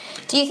later.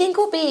 Do you think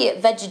we'll be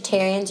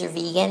vegetarians or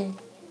vegan?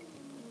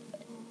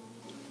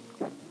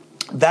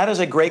 That is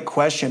a great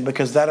question,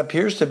 because that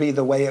appears to be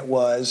the way it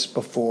was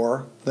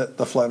before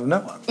the flood of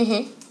Noah.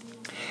 Mm-hmm.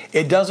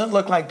 It doesn't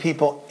look like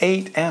people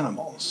ate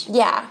animals.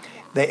 Yeah.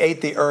 They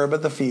ate the herb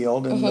of the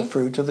field and the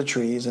fruit of the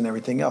trees and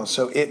everything else.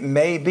 So it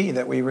may be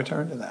that we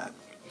return to that.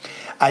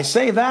 I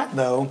say that,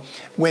 though,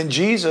 when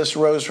Jesus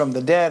rose from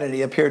the dead and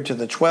he appeared to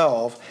the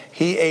 12,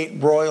 he ate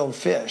broiled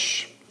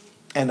fish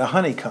and a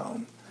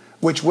honeycomb,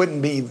 which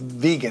wouldn't be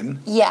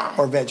vegan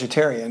or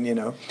vegetarian, Be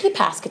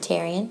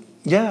pescatarian.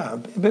 Yeah,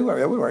 we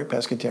work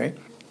pescatarian.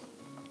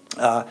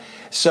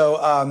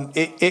 So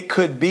it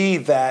could be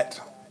that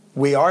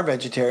we are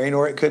vegetarian,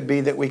 or it could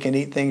be that we can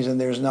eat things and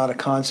there's not a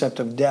concept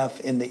of death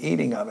in the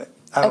eating of it.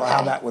 I don't know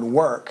how that would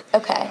work.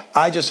 Okay.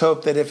 I just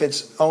hope that if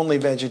it's only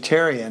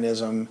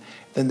vegetarianism,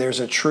 then there's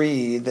a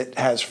tree that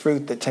has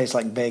fruit that tastes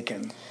like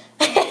bacon.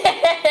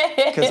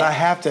 Because I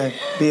have to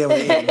be able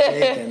to eat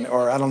bacon,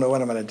 or I don't know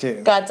what I'm going to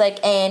do. God's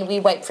like, and we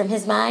wipe from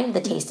his mind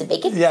the taste of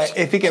bacon? Yeah,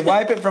 if he could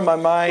wipe it from my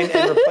mind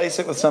and replace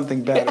it with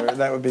something better,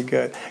 that would be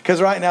good.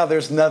 Because right now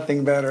there's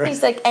nothing better.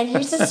 He's like, and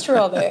here's a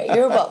strawberry.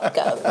 You're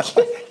welcome.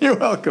 You're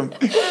welcome.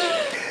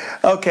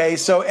 Okay,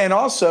 so, and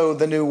also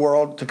the new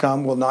world to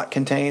come will not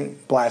contain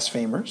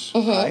blasphemers,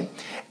 right?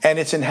 And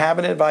it's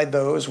inhabited by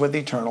those with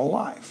eternal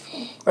life.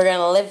 We're going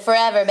to live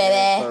forever,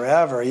 baby.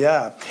 Forever,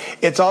 yeah.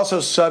 It's also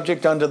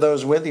subject unto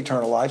those with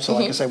eternal life, so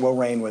like I say, we'll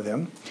reign with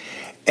him.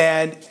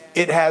 And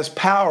it has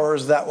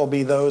powers that will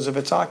be those of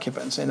its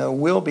occupants. And it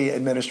will be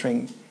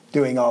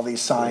doing all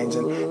these signs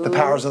and the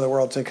powers of the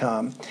world to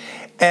come.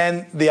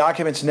 And the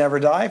occupants never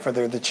die, for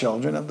they're the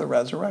children of the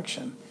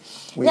resurrection.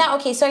 Now,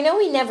 okay, so I know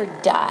we never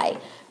die.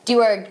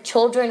 Do our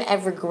children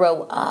ever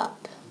grow up?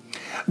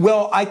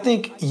 Well, I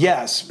think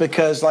yes,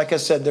 because like I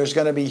said, there's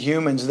going to be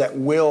humans that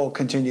will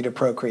continue to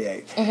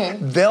procreate.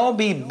 They'll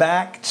be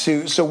back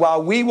to, so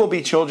while we will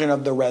be children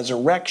of the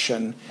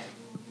resurrection,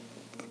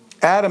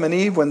 Adam and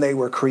Eve, when they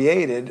were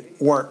created,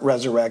 weren't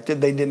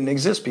resurrected. They didn't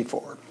exist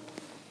before.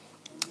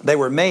 They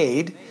were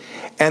made,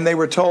 and they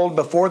were told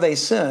before they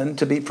sinned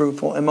to be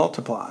fruitful and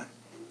multiply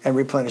and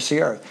replenish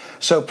the earth.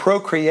 So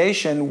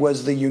procreation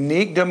was the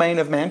unique domain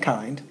of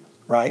mankind,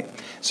 right?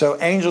 So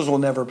angels will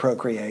never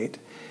procreate.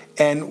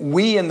 And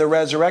we in the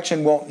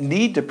resurrection won't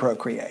need to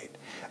procreate.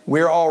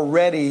 We're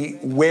already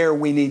where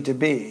we need to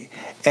be.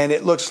 And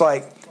it looks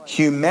like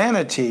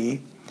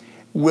humanity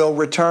will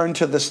return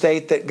to the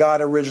state that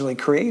God originally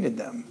created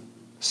them.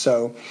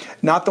 So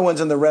not the ones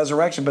in the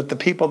resurrection, but the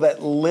people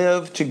that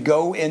live to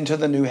go into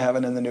the new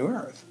heaven and the new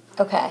earth.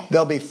 Okay.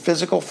 They'll be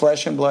physical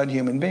flesh and blood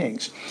human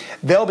beings.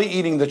 They'll be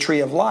eating the tree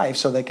of life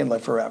so they can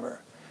live forever.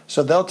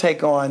 So they'll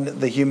take on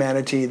the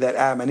humanity that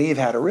Adam and Eve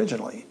had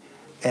originally.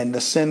 And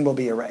the sin will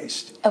be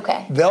erased.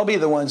 Okay. They'll be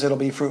the ones that'll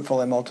be fruitful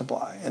and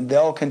multiply. And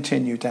they'll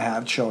continue to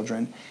have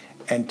children.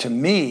 And to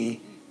me,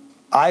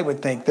 I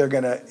would think they're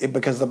going to,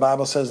 because the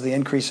Bible says the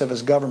increase of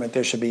his government,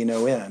 there should be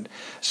no end.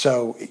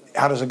 So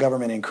how does a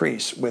government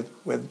increase? With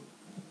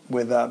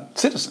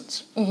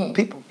citizens,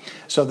 people.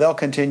 So they'll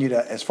continue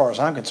to, as far as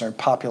I'm concerned,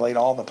 populate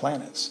all the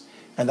planets.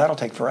 And that'll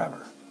take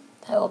forever.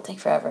 That will take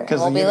forever. And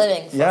we'll be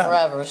living for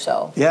forever,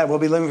 so. Yeah, we'll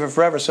be living for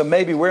forever. So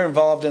maybe we're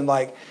involved in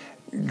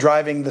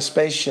driving the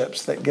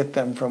spaceships that get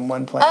them from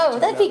one planet to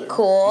that'd another. Be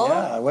cool.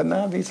 Yeah, wouldn't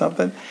that be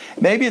something?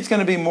 Maybe it's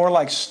going to be more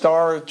like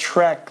Star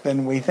Trek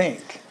than we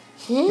think.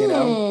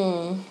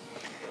 So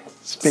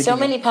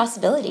many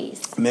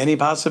possibilities. Many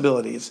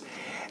possibilities.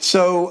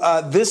 So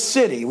this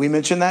city, we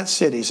mentioned that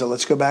city, so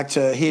let's go back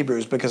to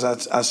Hebrews, because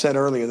I said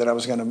earlier that I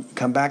was going to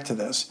come back to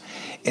this.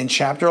 In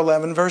chapter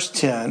 11, verse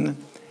 10,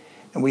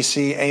 and we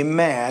see a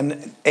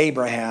man,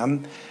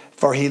 Abraham,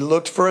 for he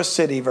looked for a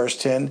city, verse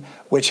 10,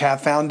 which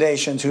hath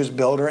foundations, whose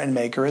builder and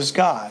maker is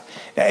God.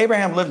 Now,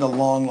 Abraham lived a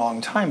long, long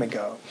time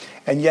ago,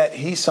 and yet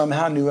he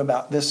somehow knew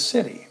about this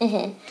city.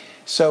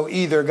 So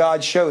either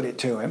God showed it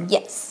to him,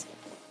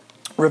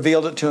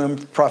 revealed it to him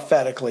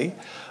prophetically,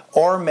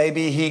 or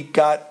maybe he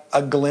got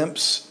a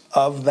glimpse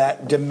of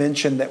that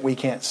dimension that we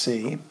can't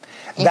see.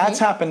 That's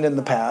happened in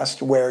the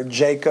past, where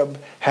Jacob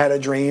had a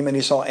dream and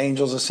he saw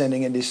angels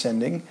ascending and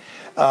descending.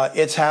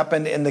 It's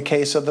happened in the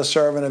case of the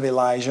servant of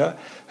Elijah,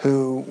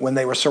 who, when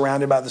they were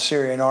surrounded by the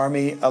Syrian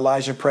army,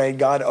 Elijah prayed,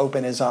 God,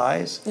 open his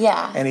eyes.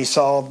 Yeah. And he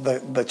saw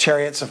the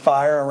chariots of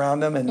fire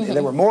around him, and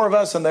there were more of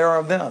us than there are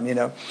of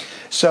them,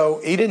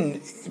 So he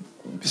didn't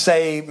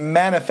say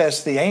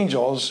manifest the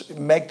angels,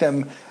 make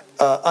them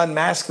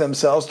unmask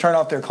themselves, turn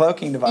off their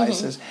cloaking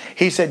devices.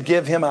 He said,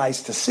 give him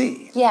eyes to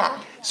see.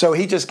 Yeah. So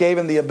he just gave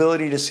him the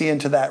ability to see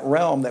into that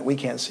realm that we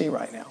can't see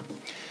right now.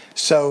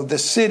 So the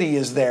city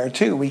is there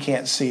too. We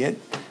can't see it,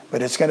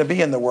 but it's going to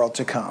be in the world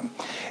to come.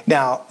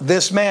 Now,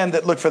 this man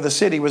that looked for the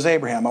city was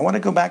Abraham. I want to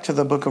go back to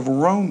the book of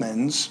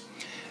Romans,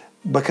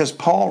 because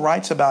Paul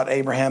writes about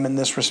Abraham in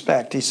this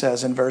respect. He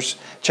says in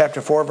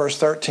chapter 4, verse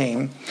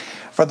 13,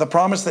 for the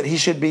promise that he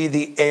should be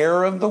the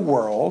heir of the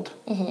world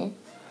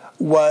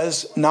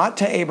was not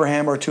to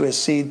Abraham or to his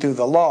seed through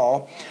the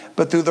law,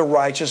 but through the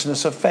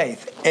righteousness of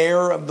faith.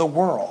 Heir of the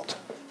world.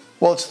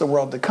 Well, it's the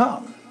world to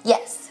come.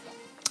 Yes.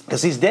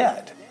 Because he's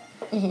dead.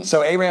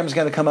 So Abraham's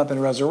going to come up in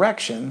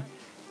resurrection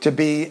to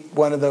be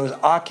one of those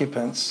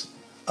occupants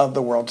of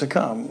the world to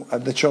come,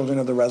 of the children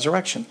of the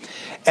resurrection.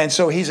 And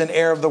so he's an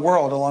heir of the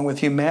world along with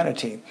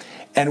humanity.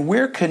 And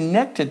we're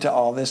connected to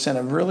all this in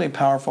a really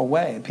powerful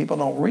way. People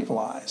don't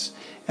realize.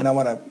 And I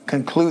want to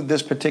conclude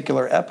this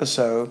particular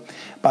episode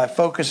by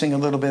focusing a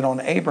little bit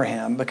on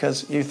Abraham,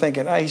 because you're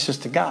thinking, he's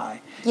just a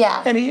guy.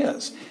 Yeah. And he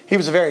is. He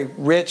was a very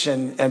rich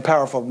and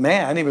powerful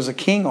man. He was a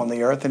king on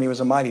the earth, and he was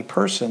a mighty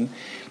person.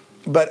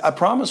 But a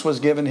promise was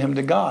given him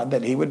to God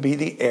that he would be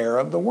the heir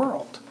of the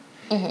world.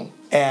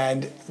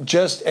 And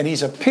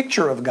he's a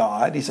picture of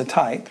God. He's a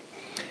type,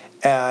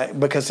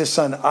 because his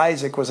son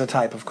Isaac was a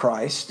type of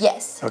Christ.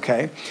 Yes.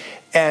 Okay.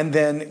 And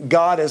then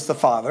God is the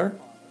Father,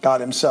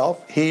 God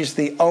himself. He's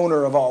the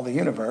owner of all the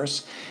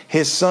universe.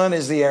 His son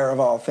is the heir of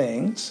all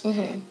things.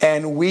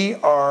 And we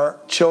are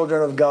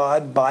children of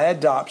God by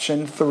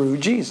adoption through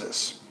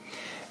Jesus.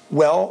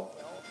 Well,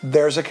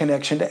 there's a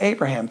connection to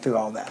Abraham through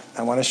all that.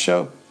 I want to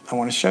show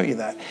you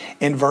that.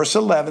 In verse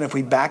 11, if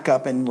we back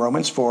up in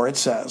Romans 4, it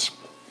says,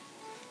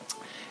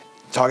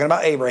 talking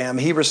about Abraham,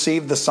 he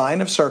received the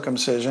sign of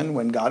circumcision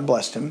when God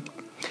blessed him,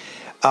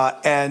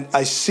 and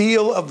a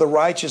seal of the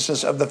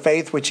righteousness of the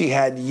faith which he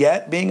had,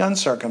 yet being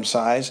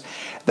uncircumcised,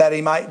 that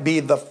he might be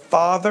the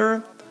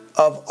father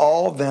of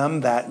all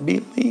them that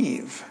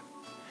believe,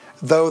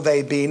 though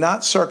they be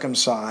not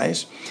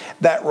circumcised,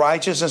 that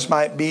righteousness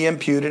might be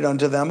imputed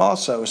unto them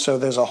also. So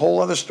there's a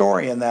whole other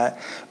story in that,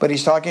 but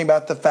he's talking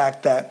about the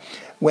fact that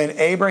when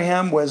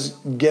Abraham was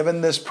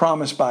given this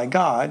promise by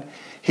God,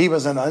 he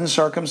was an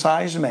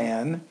uncircumcised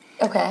man.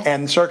 Okay.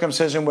 And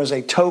circumcision was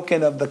a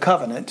token of the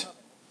covenant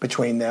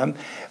between them,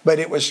 but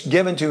it was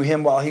given to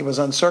him while he was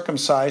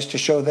uncircumcised to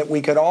show that we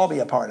could all be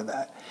a part of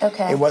that.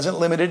 Okay. It wasn't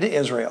limited to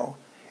Israel.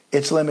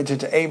 It's limited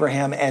to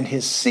Abraham and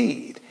his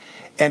seed.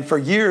 And for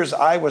years,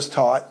 I was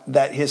taught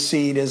that his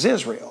seed is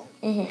Israel.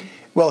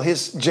 Well,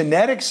 his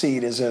genetic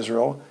seed is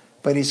Israel,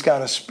 but he's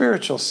got a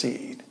spiritual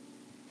seed,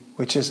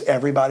 which is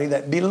everybody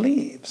that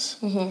believes.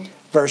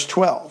 Verse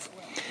 12.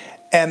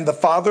 And the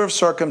father of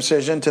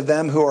circumcision to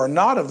them who are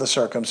not of the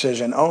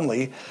circumcision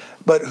only,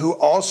 but who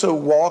also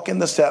walk in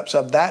the steps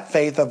of that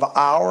faith of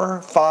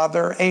our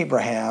father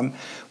Abraham,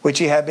 which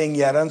he had being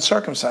yet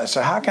uncircumcised.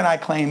 So how can I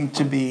claim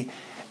to be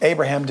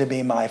Abraham to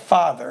be my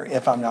father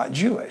if I'm not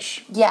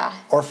Jewish? Yeah.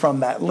 Or from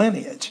that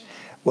lineage?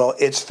 Well,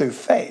 it's through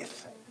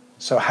faith.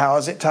 So how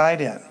is it tied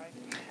in?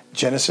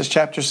 Genesis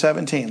chapter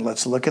 17.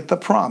 Let's look at the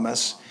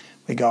promise.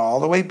 We go all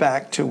the way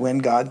back to when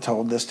God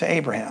told this to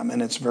Abraham,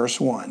 and it's verse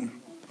 1.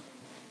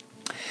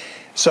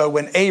 So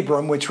when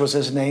Abram, which was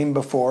his name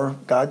before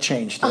God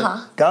changed it,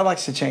 God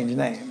likes to change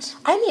names.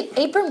 I mean,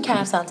 Abram kind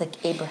of sounds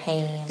like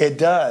Abraham. It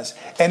does.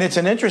 And it's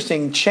an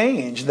interesting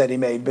change that he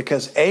made,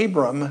 because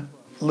Abram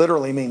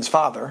literally means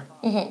father.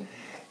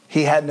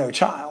 He had no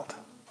child.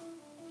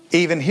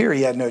 Even here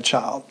he had no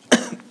child.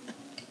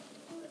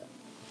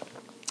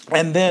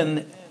 And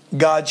then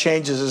God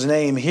changes his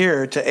name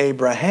here to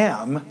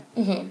Abraham,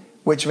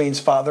 which means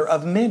father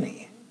of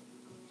many.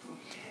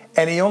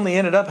 And he only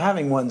ended up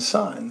having one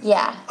son,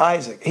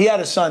 Isaac. He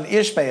had a son,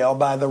 Ishmael,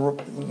 by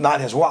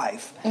not his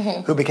wife,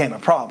 who became a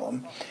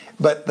problem.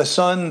 But the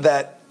son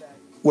that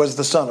was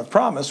the son of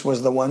promise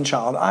was the one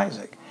child,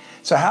 Isaac.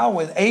 So how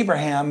would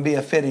Abraham be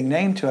a fitting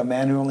name to a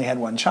man who only had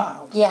one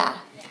child? Yeah.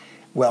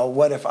 Well,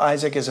 what if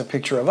Isaac is a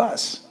picture of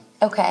us?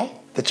 Okay.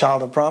 The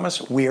child of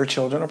promise, we are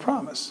children of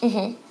promise.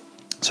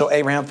 So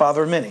Abraham,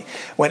 father of many.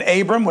 When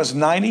Abram was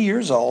 90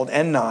 years old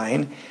and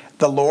 9,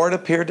 the Lord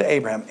appeared to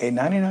Abraham,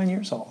 99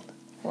 years old.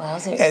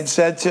 Wowzers. And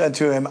said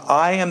unto him,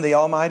 I am the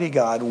Almighty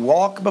God.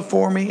 Walk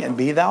before me and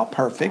be thou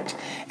perfect,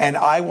 and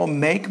I will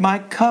make my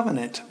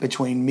covenant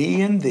between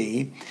me and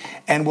thee,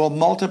 and will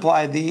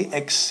multiply thee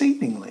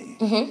exceedingly.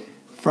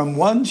 From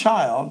one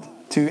child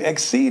to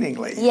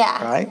exceedingly.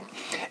 Yeah. Right?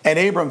 And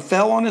Abram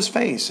fell on his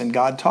face, and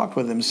God talked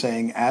with him,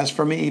 saying, As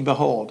for me,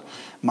 behold,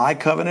 my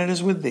covenant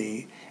is with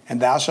thee,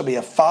 and thou shalt be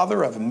a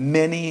father of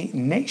many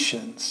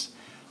nations.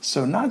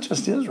 So not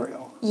just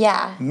Israel.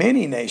 Yeah.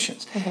 Many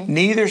nations.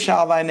 Neither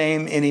shall thy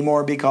name any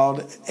more be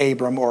called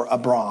Abram or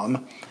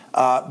Abram,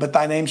 But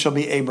thy name shall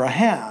be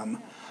Abraham,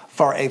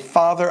 for a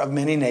father of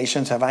many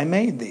nations have I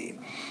made thee.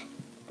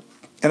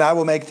 And I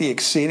will make thee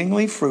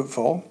exceeding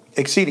fruitful,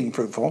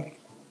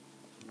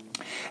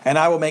 and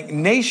I will make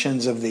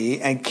nations of thee,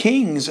 and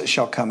kings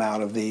shall come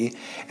out of thee,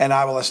 and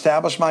I will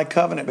establish my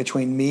covenant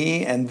between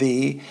me and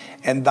thee,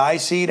 and thy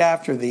seed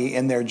after thee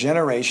in their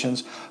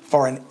generations,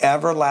 for an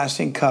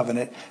everlasting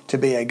covenant, to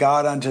be a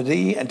God unto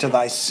thee, and to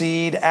thy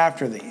seed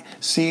after thee.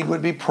 Seed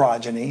would be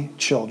progeny,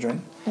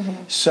 children.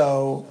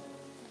 So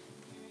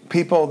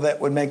people that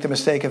would make the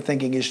mistake of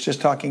thinking he's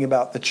just talking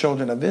about the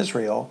children of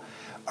Israel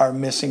are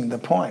missing the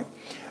point.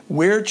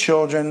 We're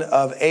children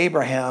of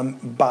Abraham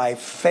by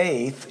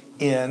faith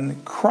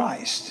in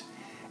Christ.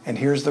 And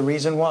here's the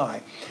reason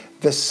why.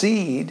 The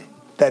seed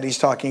that he's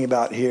talking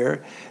about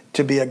here,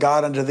 to be a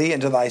God unto thee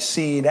and to thy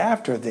seed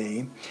after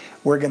thee,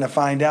 we're going to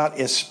find out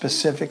is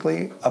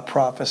specifically a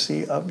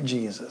prophecy of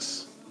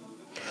Jesus,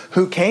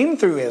 who came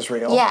through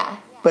Israel,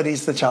 but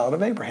he's the child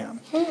of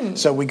Abraham.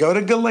 So we go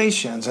to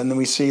Galatians, and then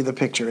we see the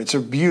picture. It's a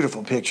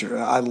beautiful picture.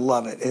 I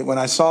love it. When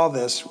I saw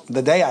this,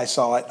 the day I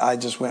saw it, I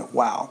just went,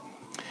 wow.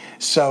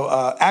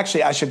 So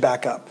actually, I should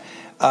back up.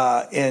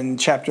 In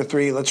chapter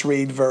 3, let's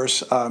read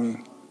verse...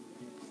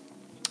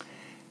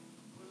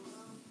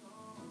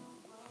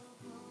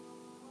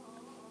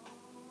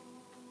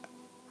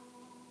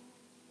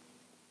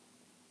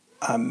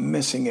 I'm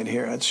missing it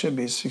here. It should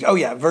be...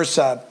 verse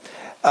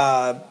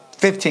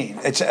 15.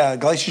 It's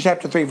Galatians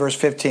chapter 3, verse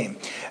 15.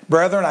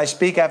 Brethren, I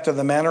speak after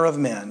the manner of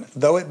men,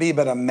 though it be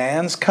but a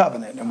man's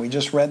covenant, and we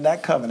just read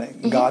that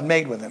covenant God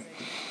made with him.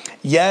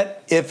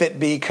 Yet, if it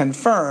be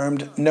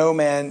confirmed, no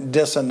man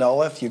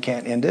disannulleth, you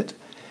can't end it,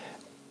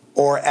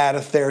 or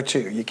addeth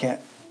thereto. You can't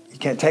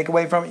take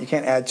away from it, you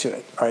can't add to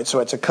it. All right, so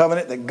it's a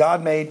covenant that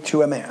God made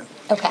to a man.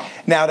 Okay.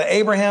 Now to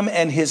Abraham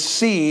and his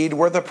seed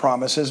were the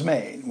promises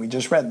made. We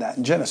just read that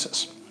in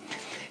Genesis.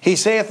 He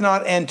saith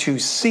not, and to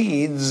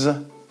seeds,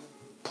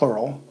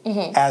 plural,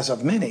 as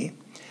of many,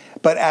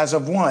 but as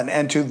of one,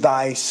 and to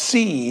thy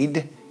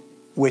seed,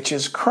 which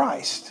is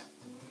Christ.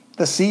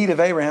 The seed of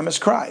Abraham is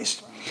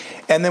Christ.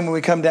 And then when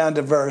we come down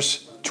to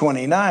verse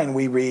 29,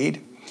 we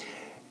read,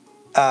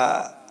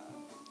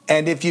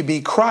 and if you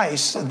be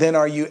Christ, then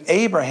are you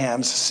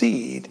Abraham's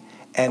seed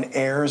and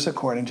heirs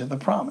according to the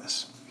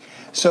promise.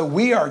 So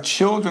we are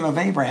children of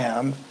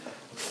Abraham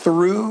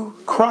through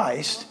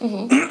Christ.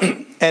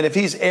 And if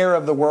he's heir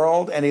of the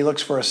world and he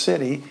looks for a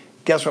city,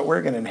 guess what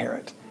we're going to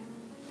inherit?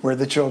 We're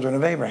the children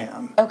of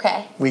Abraham.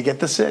 Okay. We get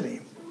the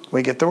city.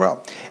 We get the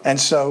world. And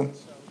so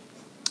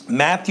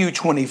Matthew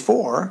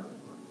 24,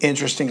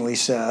 interestingly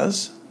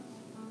says,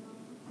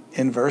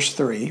 in verse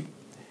 3,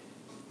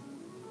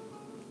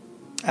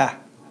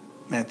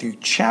 Matthew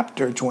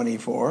chapter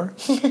 24,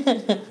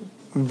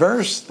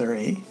 verse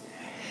 3,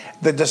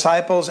 the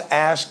disciples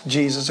asked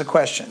Jesus a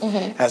question.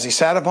 As he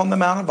sat upon the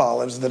Mount of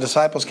Olives, the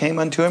disciples came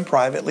unto him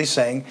privately,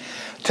 saying,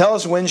 tell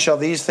us, when shall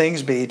these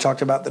things be? He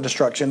talked about the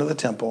destruction of the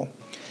temple.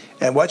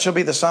 And what shall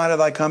be the sign of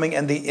thy coming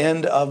and the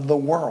end of the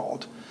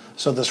world?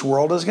 So this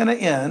world is going to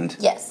end.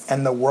 Yes.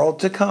 And the world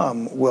to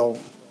come will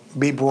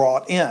be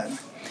brought in.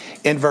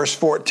 In verse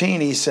 14,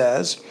 he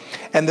says,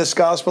 and this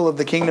gospel of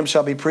the kingdom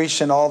shall be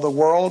preached in all the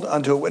world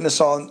unto a witness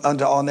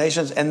unto all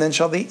nations, and then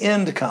shall the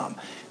end come.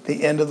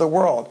 The end of the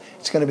world.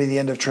 It's going to be the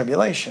end of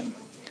tribulation.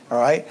 All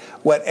right?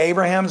 What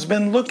Abraham's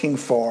been looking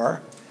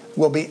for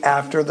will be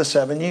after the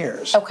 7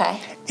 years. Okay.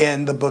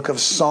 In the book of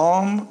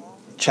Psalm,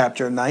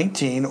 chapter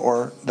 19,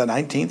 or the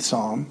 19th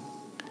Psalm,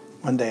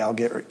 one day I'll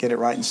get it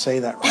right and say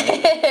that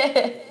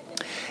right.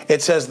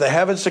 It says, the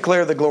heavens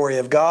declare the glory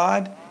of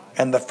God,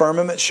 and the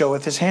firmament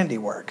showeth his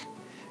handiwork.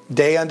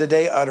 Day unto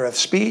day uttereth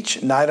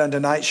speech, night unto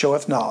night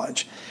showeth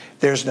knowledge.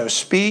 There's no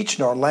speech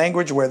nor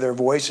language where their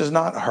voice is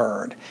not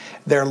heard.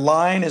 Their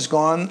line is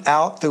gone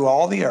out through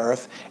all the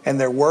earth, and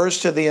their words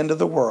to the end of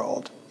the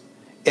world.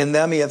 In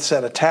them he hath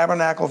set a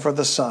tabernacle for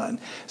the sun.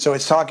 So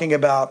it's talking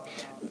about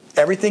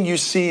everything you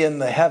see in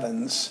the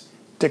heavens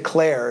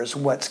declares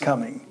what's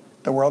coming,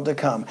 the world to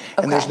come. Okay.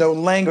 And there's no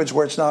language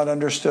where it's not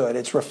understood.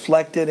 It's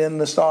reflected in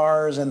the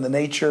stars and the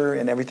nature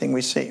and everything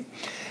we see.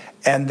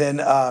 And then...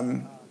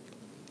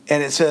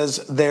 and it says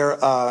their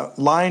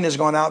line is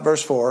gone out,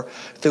 verse 4,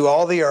 through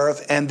all the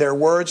earth, and their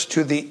words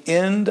to the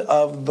end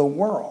of the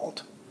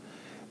world.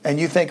 And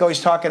you think,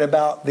 he's talking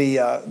about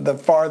the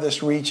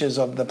farthest reaches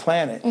of the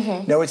planet.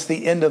 No, it's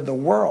the end of the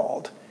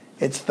world.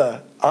 It's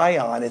the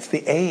ion. It's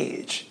the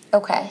age.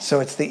 Okay.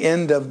 So it's the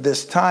end of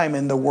this time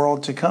in the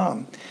world to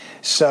come.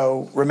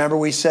 So remember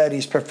we said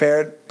he's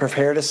prepared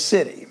a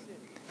city.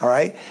 All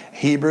right?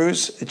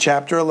 Hebrews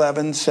chapter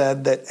 11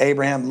 said that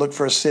Abraham looked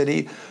for a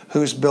city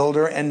whose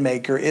builder and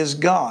maker is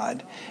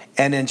God.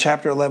 And in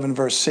chapter 11,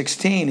 verse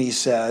 16, he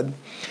said,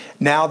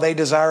 now they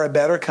desire a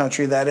better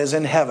country that is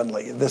in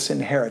heavenly, this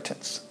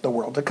inheritance, the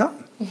world to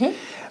come.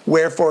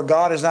 Wherefore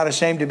God is not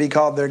ashamed to be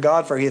called their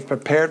God, for he hath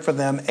prepared for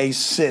them a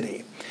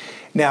city.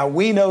 Now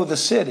we know the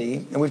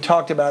city, and we've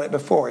talked about it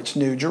before. It's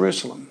New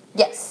Jerusalem.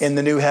 Yes. In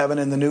the new heaven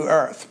and the new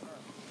earth.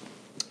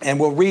 And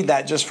we'll read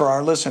that just for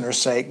our listeners'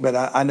 sake, but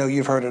I know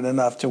you've heard it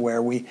enough to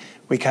where we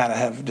We kind of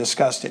have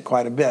discussed it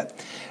quite a bit.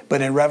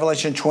 But in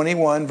Revelation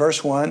 21,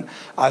 verse 1,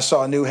 I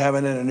saw a new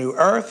heaven and a new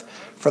earth.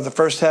 For the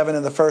first heaven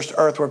and the first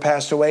earth were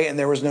passed away, and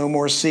there was no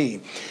more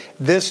sea.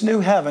 This new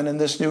heaven and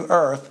this new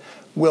earth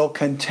will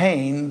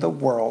contain the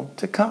world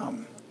to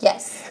come.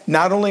 Yes.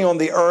 Not only on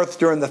the earth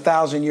during the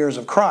 1,000 years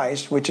of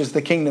Christ, which is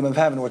the kingdom of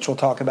heaven, which we'll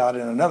talk about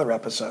in another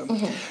episode,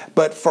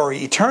 but for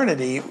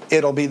eternity,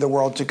 it'll be the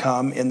world to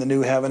come in the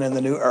new heaven and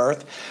the new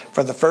earth.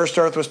 For the first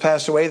earth was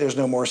passed away, there's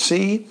no more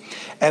sea.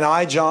 And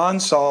I,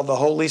 John, saw the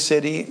holy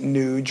city,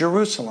 New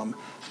Jerusalem,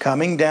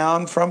 coming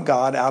down from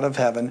God out of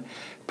heaven,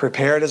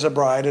 prepared as a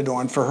bride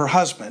adorned for her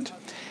husband.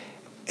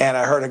 And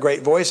I heard a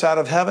great voice out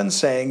of heaven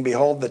saying,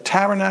 Behold, the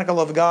tabernacle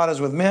of God is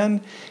with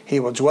men. He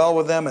will dwell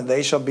with them, and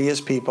they shall be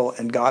his people,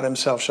 and God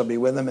himself shall be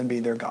with them and be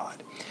their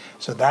God.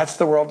 So that's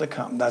the world to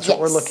come. That's what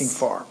we're looking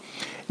for.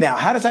 Now,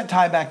 how does that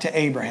tie back to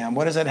Abraham?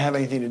 What does that have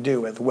anything to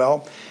do with?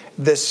 Well,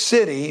 the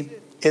city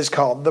is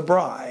called the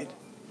bride,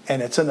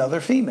 and it's another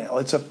female.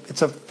 It's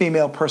a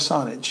female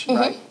personage,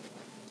 right?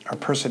 Or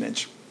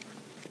personage.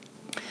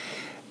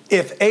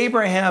 If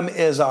Abraham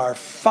is our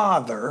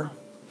father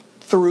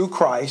through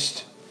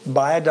Christ,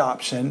 by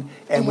adoption,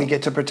 and we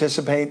get to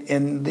participate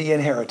in the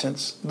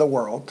inheritance, the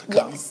world to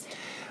come. Yes.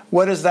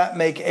 What does that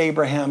make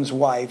Abraham's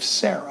wife,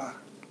 Sarah?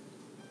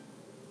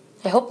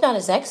 I hope not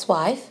his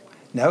ex-wife.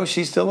 No,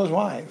 she's still his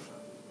wife.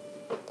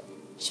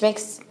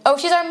 She's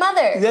our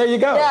mother. There you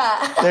go.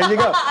 Yeah. There you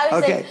go. I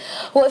was Okay. like,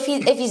 well, if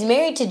he's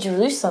married to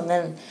Jerusalem,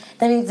 then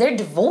that means they're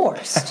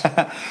divorced.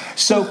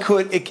 So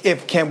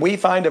can we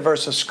find a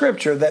verse of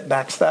scripture that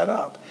backs that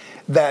up?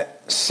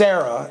 That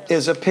Sarah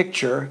is a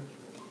picture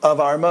of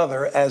our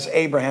mother as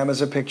Abraham is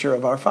a picture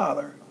of our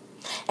father.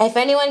 If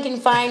anyone can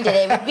find it,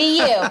 it would be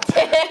you.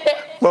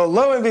 Well,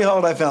 lo and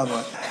behold, I found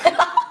one.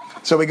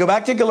 So we go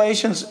back to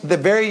Galatians, the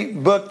very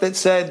book that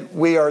said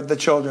we are the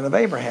children of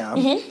Abraham,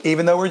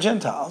 even though we're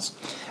Gentiles,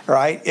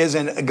 right, is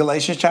in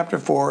Galatians chapter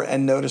 4,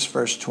 and notice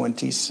verse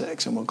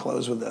 26, and we'll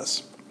close with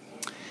this.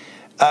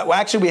 Well,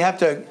 actually, we have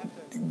to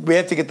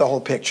get the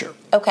whole picture.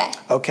 Okay.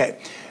 Okay.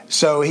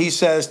 So he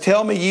says,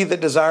 Tell me, ye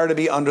that desire to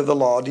be under the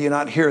law, do you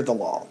not hear the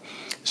law?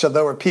 So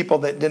there were people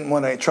that didn't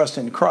want to trust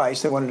in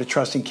Christ. They wanted to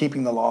trust in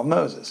keeping the law of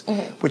Moses,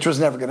 which was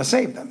never going to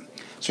save them.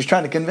 So he's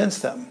trying to convince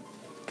them,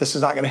 this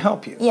is not going to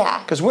help you.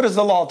 Yeah. Because what does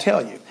the law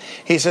tell you?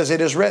 He says,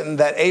 it is written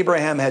that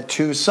Abraham had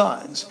 2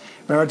 sons.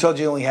 Remember I told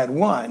you he only had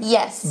one?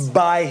 Yes.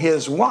 By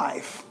his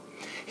wife.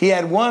 He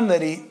had one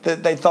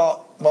that they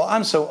thought, well,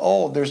 I'm so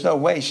old, there's no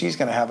way she's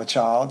going to have a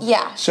child.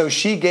 Yeah. So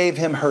she gave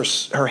him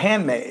her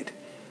handmaid,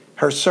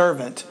 her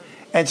servant,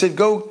 and said,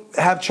 go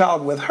have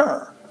child with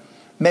her.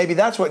 Maybe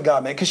that's what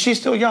God meant, because she's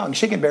still young.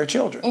 She can bear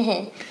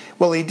children.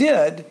 Well, he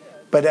did,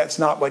 but that's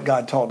not what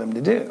God told him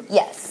to do.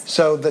 Yes.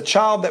 So the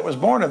child that was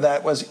born of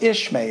that was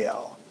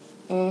Ishmael,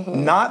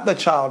 not the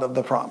child of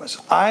the promise.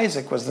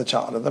 Isaac was the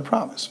child of the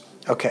promise.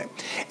 Okay.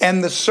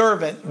 And the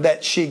servant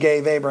that she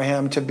gave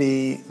Abraham to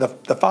be the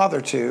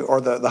father to,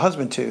 or the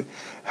husband to,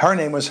 her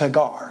name was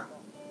Hagar.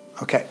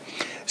 Okay.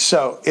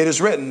 So it is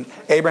written,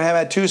 Abraham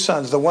had 2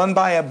 sons, the one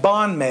by a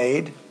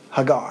bondmaid,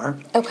 Hagar.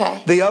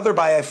 Okay. The other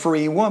by a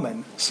free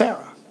woman,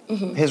 Sarah,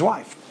 his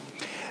wife.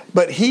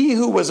 But he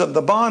who was of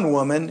the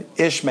bondwoman,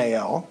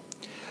 Ishmael,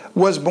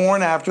 was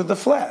born after the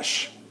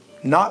flesh,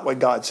 not what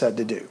God said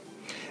to do.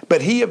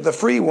 But he of the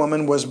free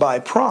woman was by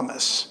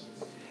promise,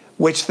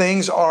 which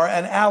things are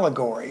an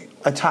allegory,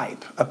 a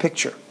type, a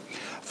picture.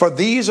 For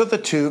these are the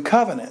 2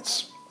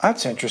 covenants.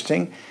 That's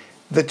interesting.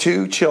 The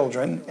 2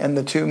 children and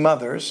the 2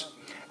 mothers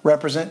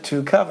represent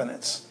 2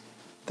 covenants.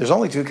 There's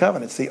only 2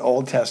 covenants, the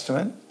Old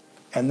Testament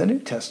and the New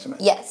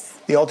Testament. Yes.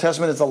 The Old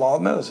Testament is the law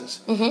of Moses.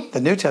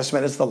 The New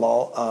Testament is the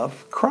law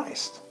of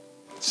Christ.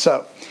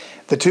 So,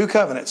 the 2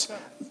 covenants.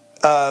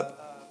 The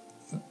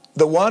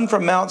one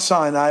from Mount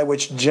Sinai,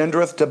 which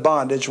gendereth to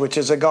bondage, which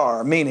is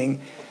Hagar,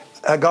 meaning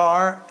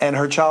Hagar and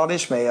her child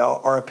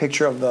Ishmael are a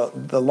picture of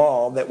the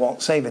law that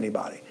won't save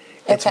anybody.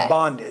 It's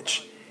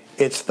bondage.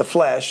 It's the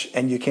flesh,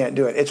 and you can't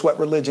do it. It's what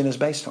religion is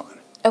based on.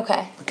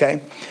 Okay.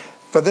 Okay?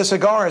 For this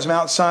Hagar is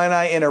Mount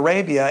Sinai in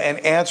Arabia, and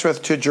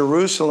answereth to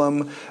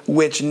Jerusalem,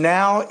 which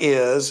now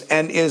is,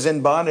 and is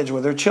in bondage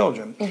with her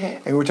children.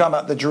 And we're talking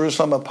about the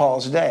Jerusalem of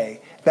Paul's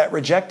day that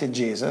rejected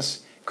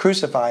Jesus,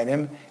 crucified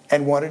him,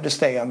 and wanted to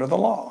stay under the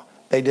law.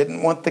 They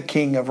didn't want the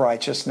king of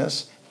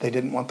righteousness. They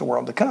didn't want the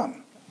world to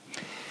come.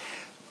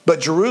 But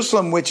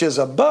Jerusalem, which is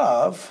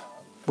above,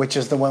 which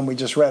is the one we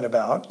just read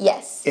about,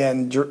 yes,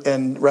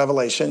 in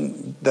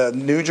Revelation, the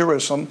New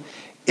Jerusalem,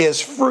 is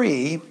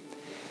free,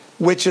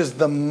 which is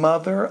the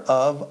mother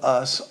of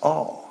us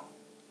all.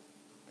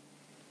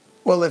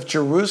 Well, if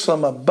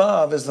Jerusalem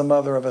above is the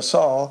mother of us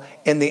all,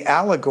 in the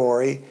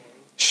allegory,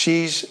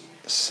 she's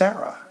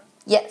Sarah.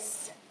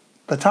 Yes.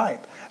 The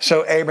type.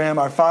 So Abraham,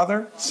 our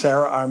father,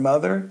 Sarah, our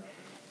mother,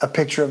 a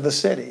picture of the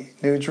city,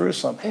 New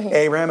Jerusalem.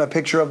 Abraham, a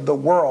picture of the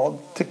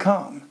world to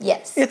come.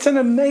 Yes. It's an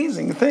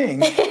amazing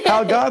thing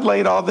how God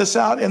laid all this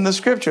out in the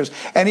scriptures.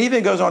 And he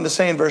even goes on to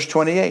say in verse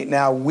 28,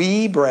 now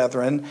we,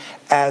 brethren,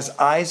 as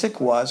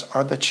Isaac was,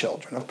 are the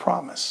children of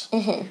promise.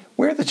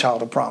 We're the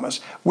child of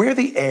promise. We're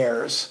the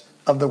heirs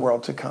of the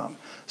world to come.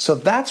 So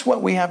that's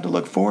what we have to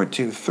look forward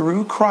to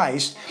through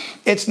Christ.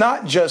 It's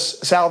not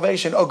just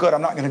salvation. Oh, good,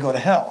 I'm not going to go to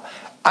hell.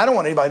 I don't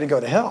want anybody to go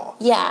to hell.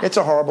 Yeah. It's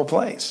a horrible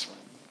place.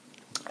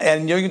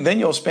 And then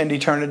you'll spend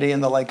eternity in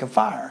the lake of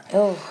fire.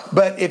 Oh.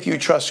 But if you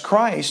trust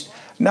Christ,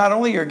 not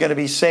only you're going to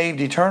be saved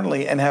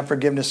eternally and have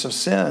forgiveness of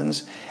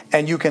sins,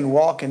 and you can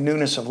walk in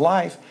newness of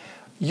life,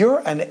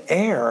 you're an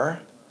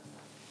heir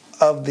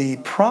of the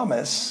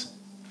promise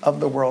of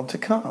the world to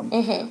come.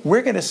 Mm-hmm.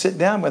 We're going to sit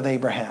down with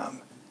Abraham.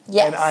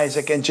 Yes. And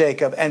Isaac and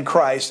Jacob and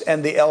Christ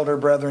and the elder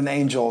brethren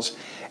angels.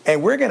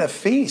 And we're going to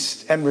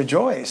feast and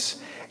rejoice.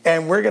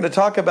 And we're going to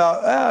talk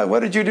about, what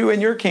did you do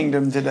in your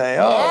kingdom today?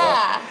 Oh,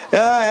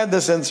 yeah, I had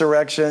this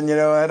insurrection. You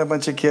know, I had a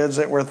bunch of kids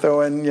that were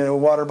throwing,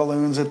 water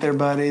balloons at their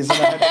buddies.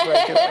 And I had to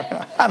break it.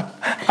 I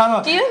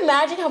don't. Do you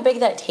imagine how big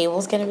that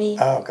table's going to be?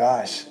 Oh,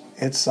 gosh.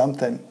 It's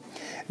something.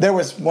 There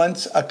was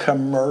once a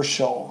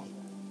commercial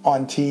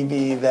on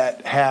TV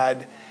that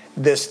had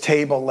this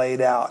table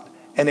laid out.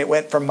 And it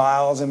went for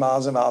miles and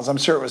miles and miles. I'm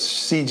sure it was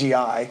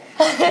CGI,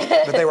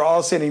 but they were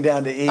all sitting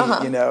down to eat,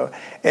 And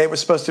it was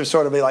supposed to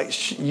sort of be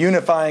like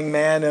unifying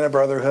man in a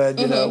brotherhood,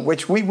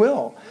 which we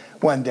will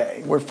one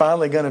day. We're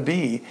finally going to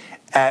be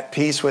at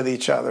peace with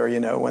each other,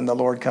 when the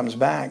Lord comes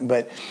back.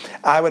 But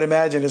I would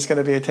imagine it's going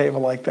to be a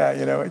table like that,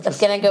 It's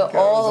going to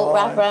go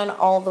wrap around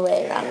all the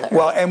way around there.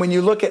 Well, and when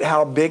you look at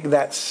how big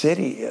that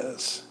city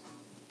is,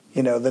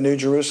 the New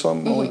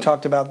Jerusalem, when we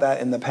talked about that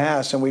in the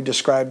past, and we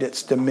described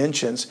its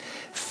dimensions,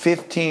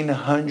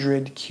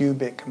 1,500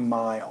 cubic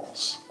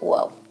miles.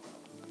 Whoa.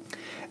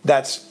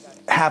 That's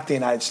half the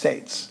United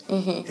States,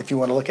 if you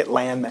want to look at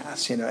land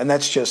mass, and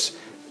that's just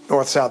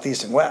north, south,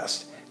 east, and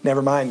west.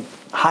 Never mind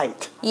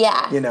height.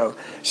 Yeah.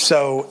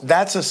 So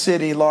that's a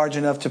city large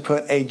enough to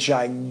put a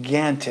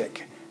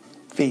gigantic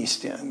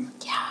feast in.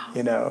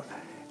 Yeah.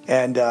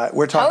 And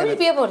we're talking. How would you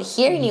be able to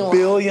hear anyone?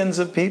 Billions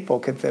of people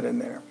could fit in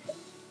there.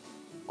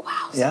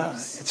 Wow. Yeah,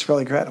 it's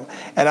really incredible.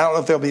 And I don't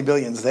know if there'll be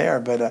billions there,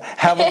 but the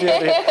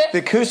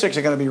acoustics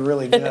are going to be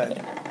really good.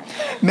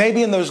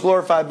 Maybe in those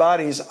glorified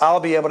bodies,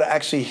 I'll be able to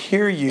actually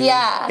hear you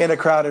in a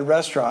crowded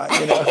restaurant.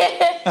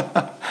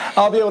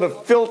 I'll be able to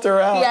filter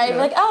out. Yeah, you're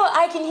like,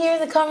 I can hear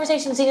the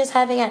conversation Zena's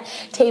having at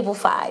table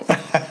 5.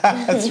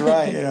 That's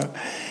right.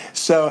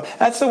 So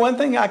that's the one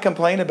thing I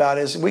complain about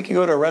is we can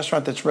go to a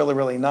restaurant that's really,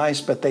 really nice,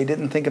 but they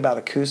didn't think about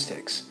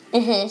acoustics.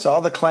 Mm-hmm. So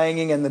all the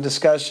clanging and the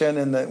discussion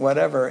and the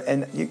whatever,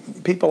 and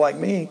people like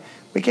me,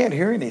 we can't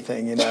hear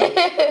anything,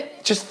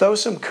 Just throw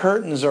some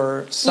curtains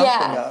or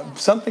something up,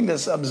 something to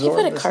absorb.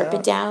 You put a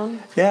carpet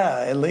down.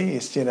 Yeah, at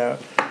least,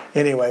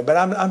 Anyway, but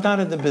I'm not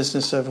in the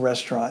business of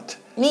restaurant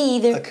Me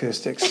either.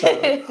 acoustics,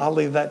 so I'll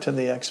leave that to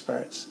the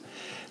experts.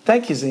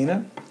 Thank you,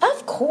 Zena.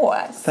 Of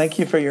course. Thank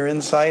you for your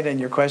insight and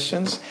your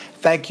questions.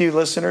 Thank you,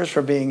 listeners,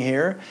 for being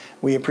here.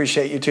 We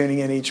appreciate you tuning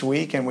in each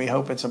week, and we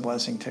hope it's a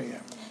blessing to you.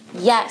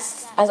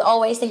 Yes. As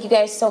always, thank you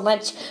guys so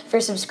much for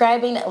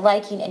subscribing,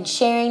 liking, and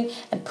sharing.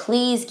 And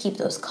please keep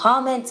those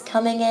comments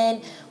coming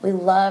in. We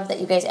love that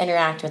you guys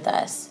interact with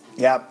us.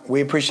 Yeah, we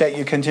appreciate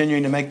you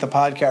continuing to make the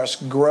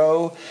podcast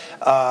grow.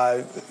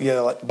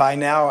 By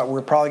now,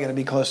 we're probably going to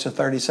be close to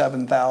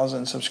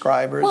 37,000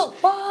 subscribers.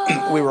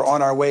 What? We were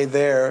on our way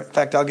there. In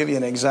fact, I'll give you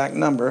an exact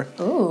number.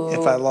 Ooh.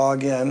 If I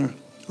log in.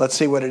 Let's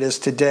see what it is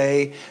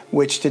today,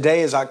 which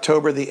today is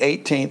October the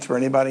 18th for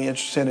anybody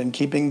interested in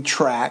keeping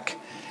track.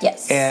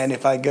 Yes. And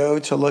if I go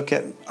to look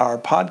at our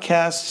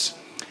podcasts,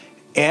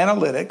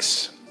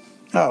 analytics,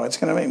 it's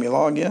going to make me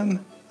log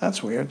in.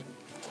 That's weird.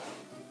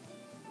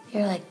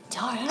 You're like,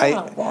 darn, I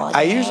don't want to log in.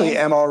 I usually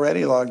am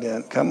already logged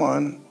in. Come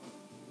on.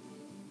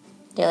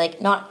 They're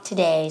like, not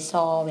today,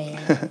 sorry.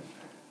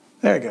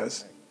 There it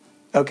goes.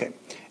 Okay.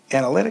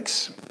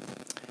 Analytics.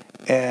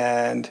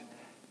 And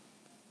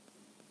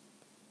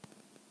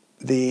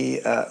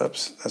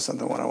that's not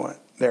the one I want.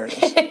 There it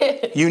is.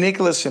 Unique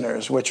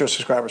listeners, which are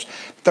subscribers,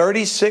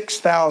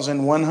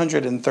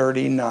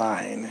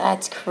 36,139.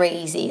 That's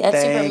crazy.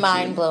 That's super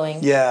mind-blowing.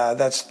 Yeah,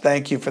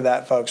 thank you for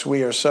that, folks.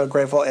 We are so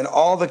grateful. And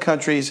all the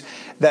countries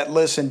that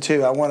listen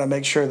to, I want to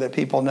make sure that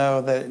people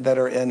know that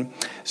are in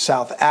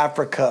South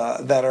Africa,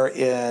 that are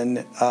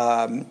in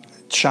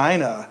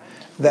China,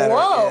 that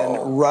are in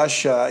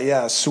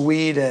Russia,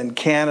 Sweden,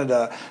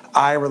 Canada,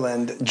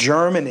 Ireland,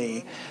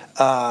 Germany.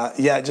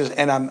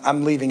 And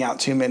I'm leaving out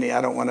too many. I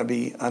don't want to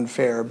be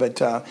unfair,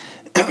 but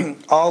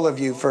all of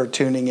you for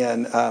tuning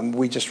in.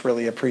 We just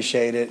really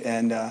appreciate it.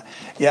 And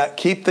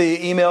keep the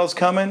emails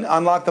coming.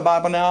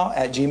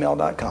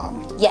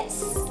 unlockthebiblenow@gmail.com.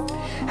 Yes.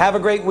 Have a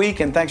great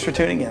week, and thanks for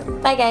tuning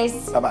in. Bye,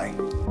 guys. Bye-bye.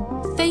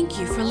 Thank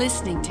you for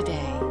listening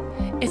today.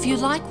 If you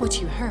like what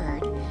you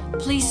heard,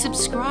 please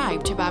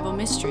subscribe to Bible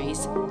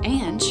Mysteries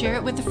and share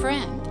it with a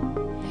friend.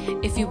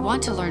 If you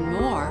want to learn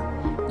more,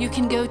 you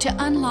can go to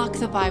Unlock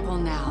the Bible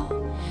Now.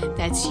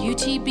 That's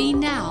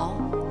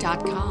utbnow.com.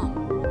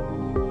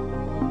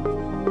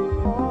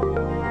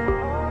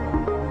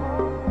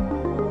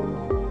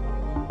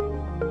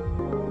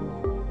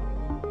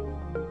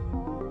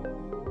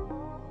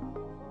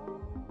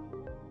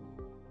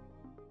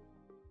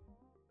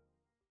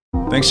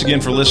 Thanks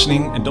again for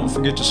listening, and don't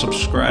forget to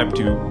subscribe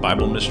to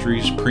Bible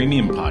Mysteries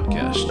Premium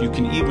Podcast. You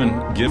can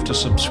even gift a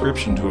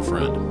subscription to a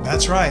friend.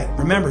 That's right.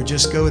 Remember,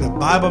 just go to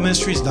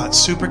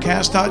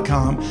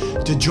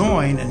BibleMysteries.supercast.com to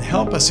join and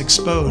help us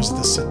expose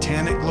the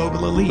satanic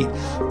global elite,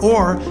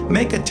 or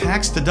make a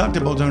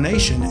tax-deductible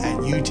donation at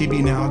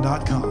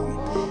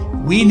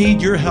utbnow.com. We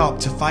need your help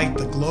to fight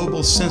the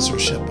global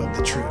censorship of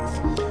the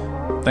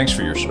truth. Thanks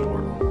for your support.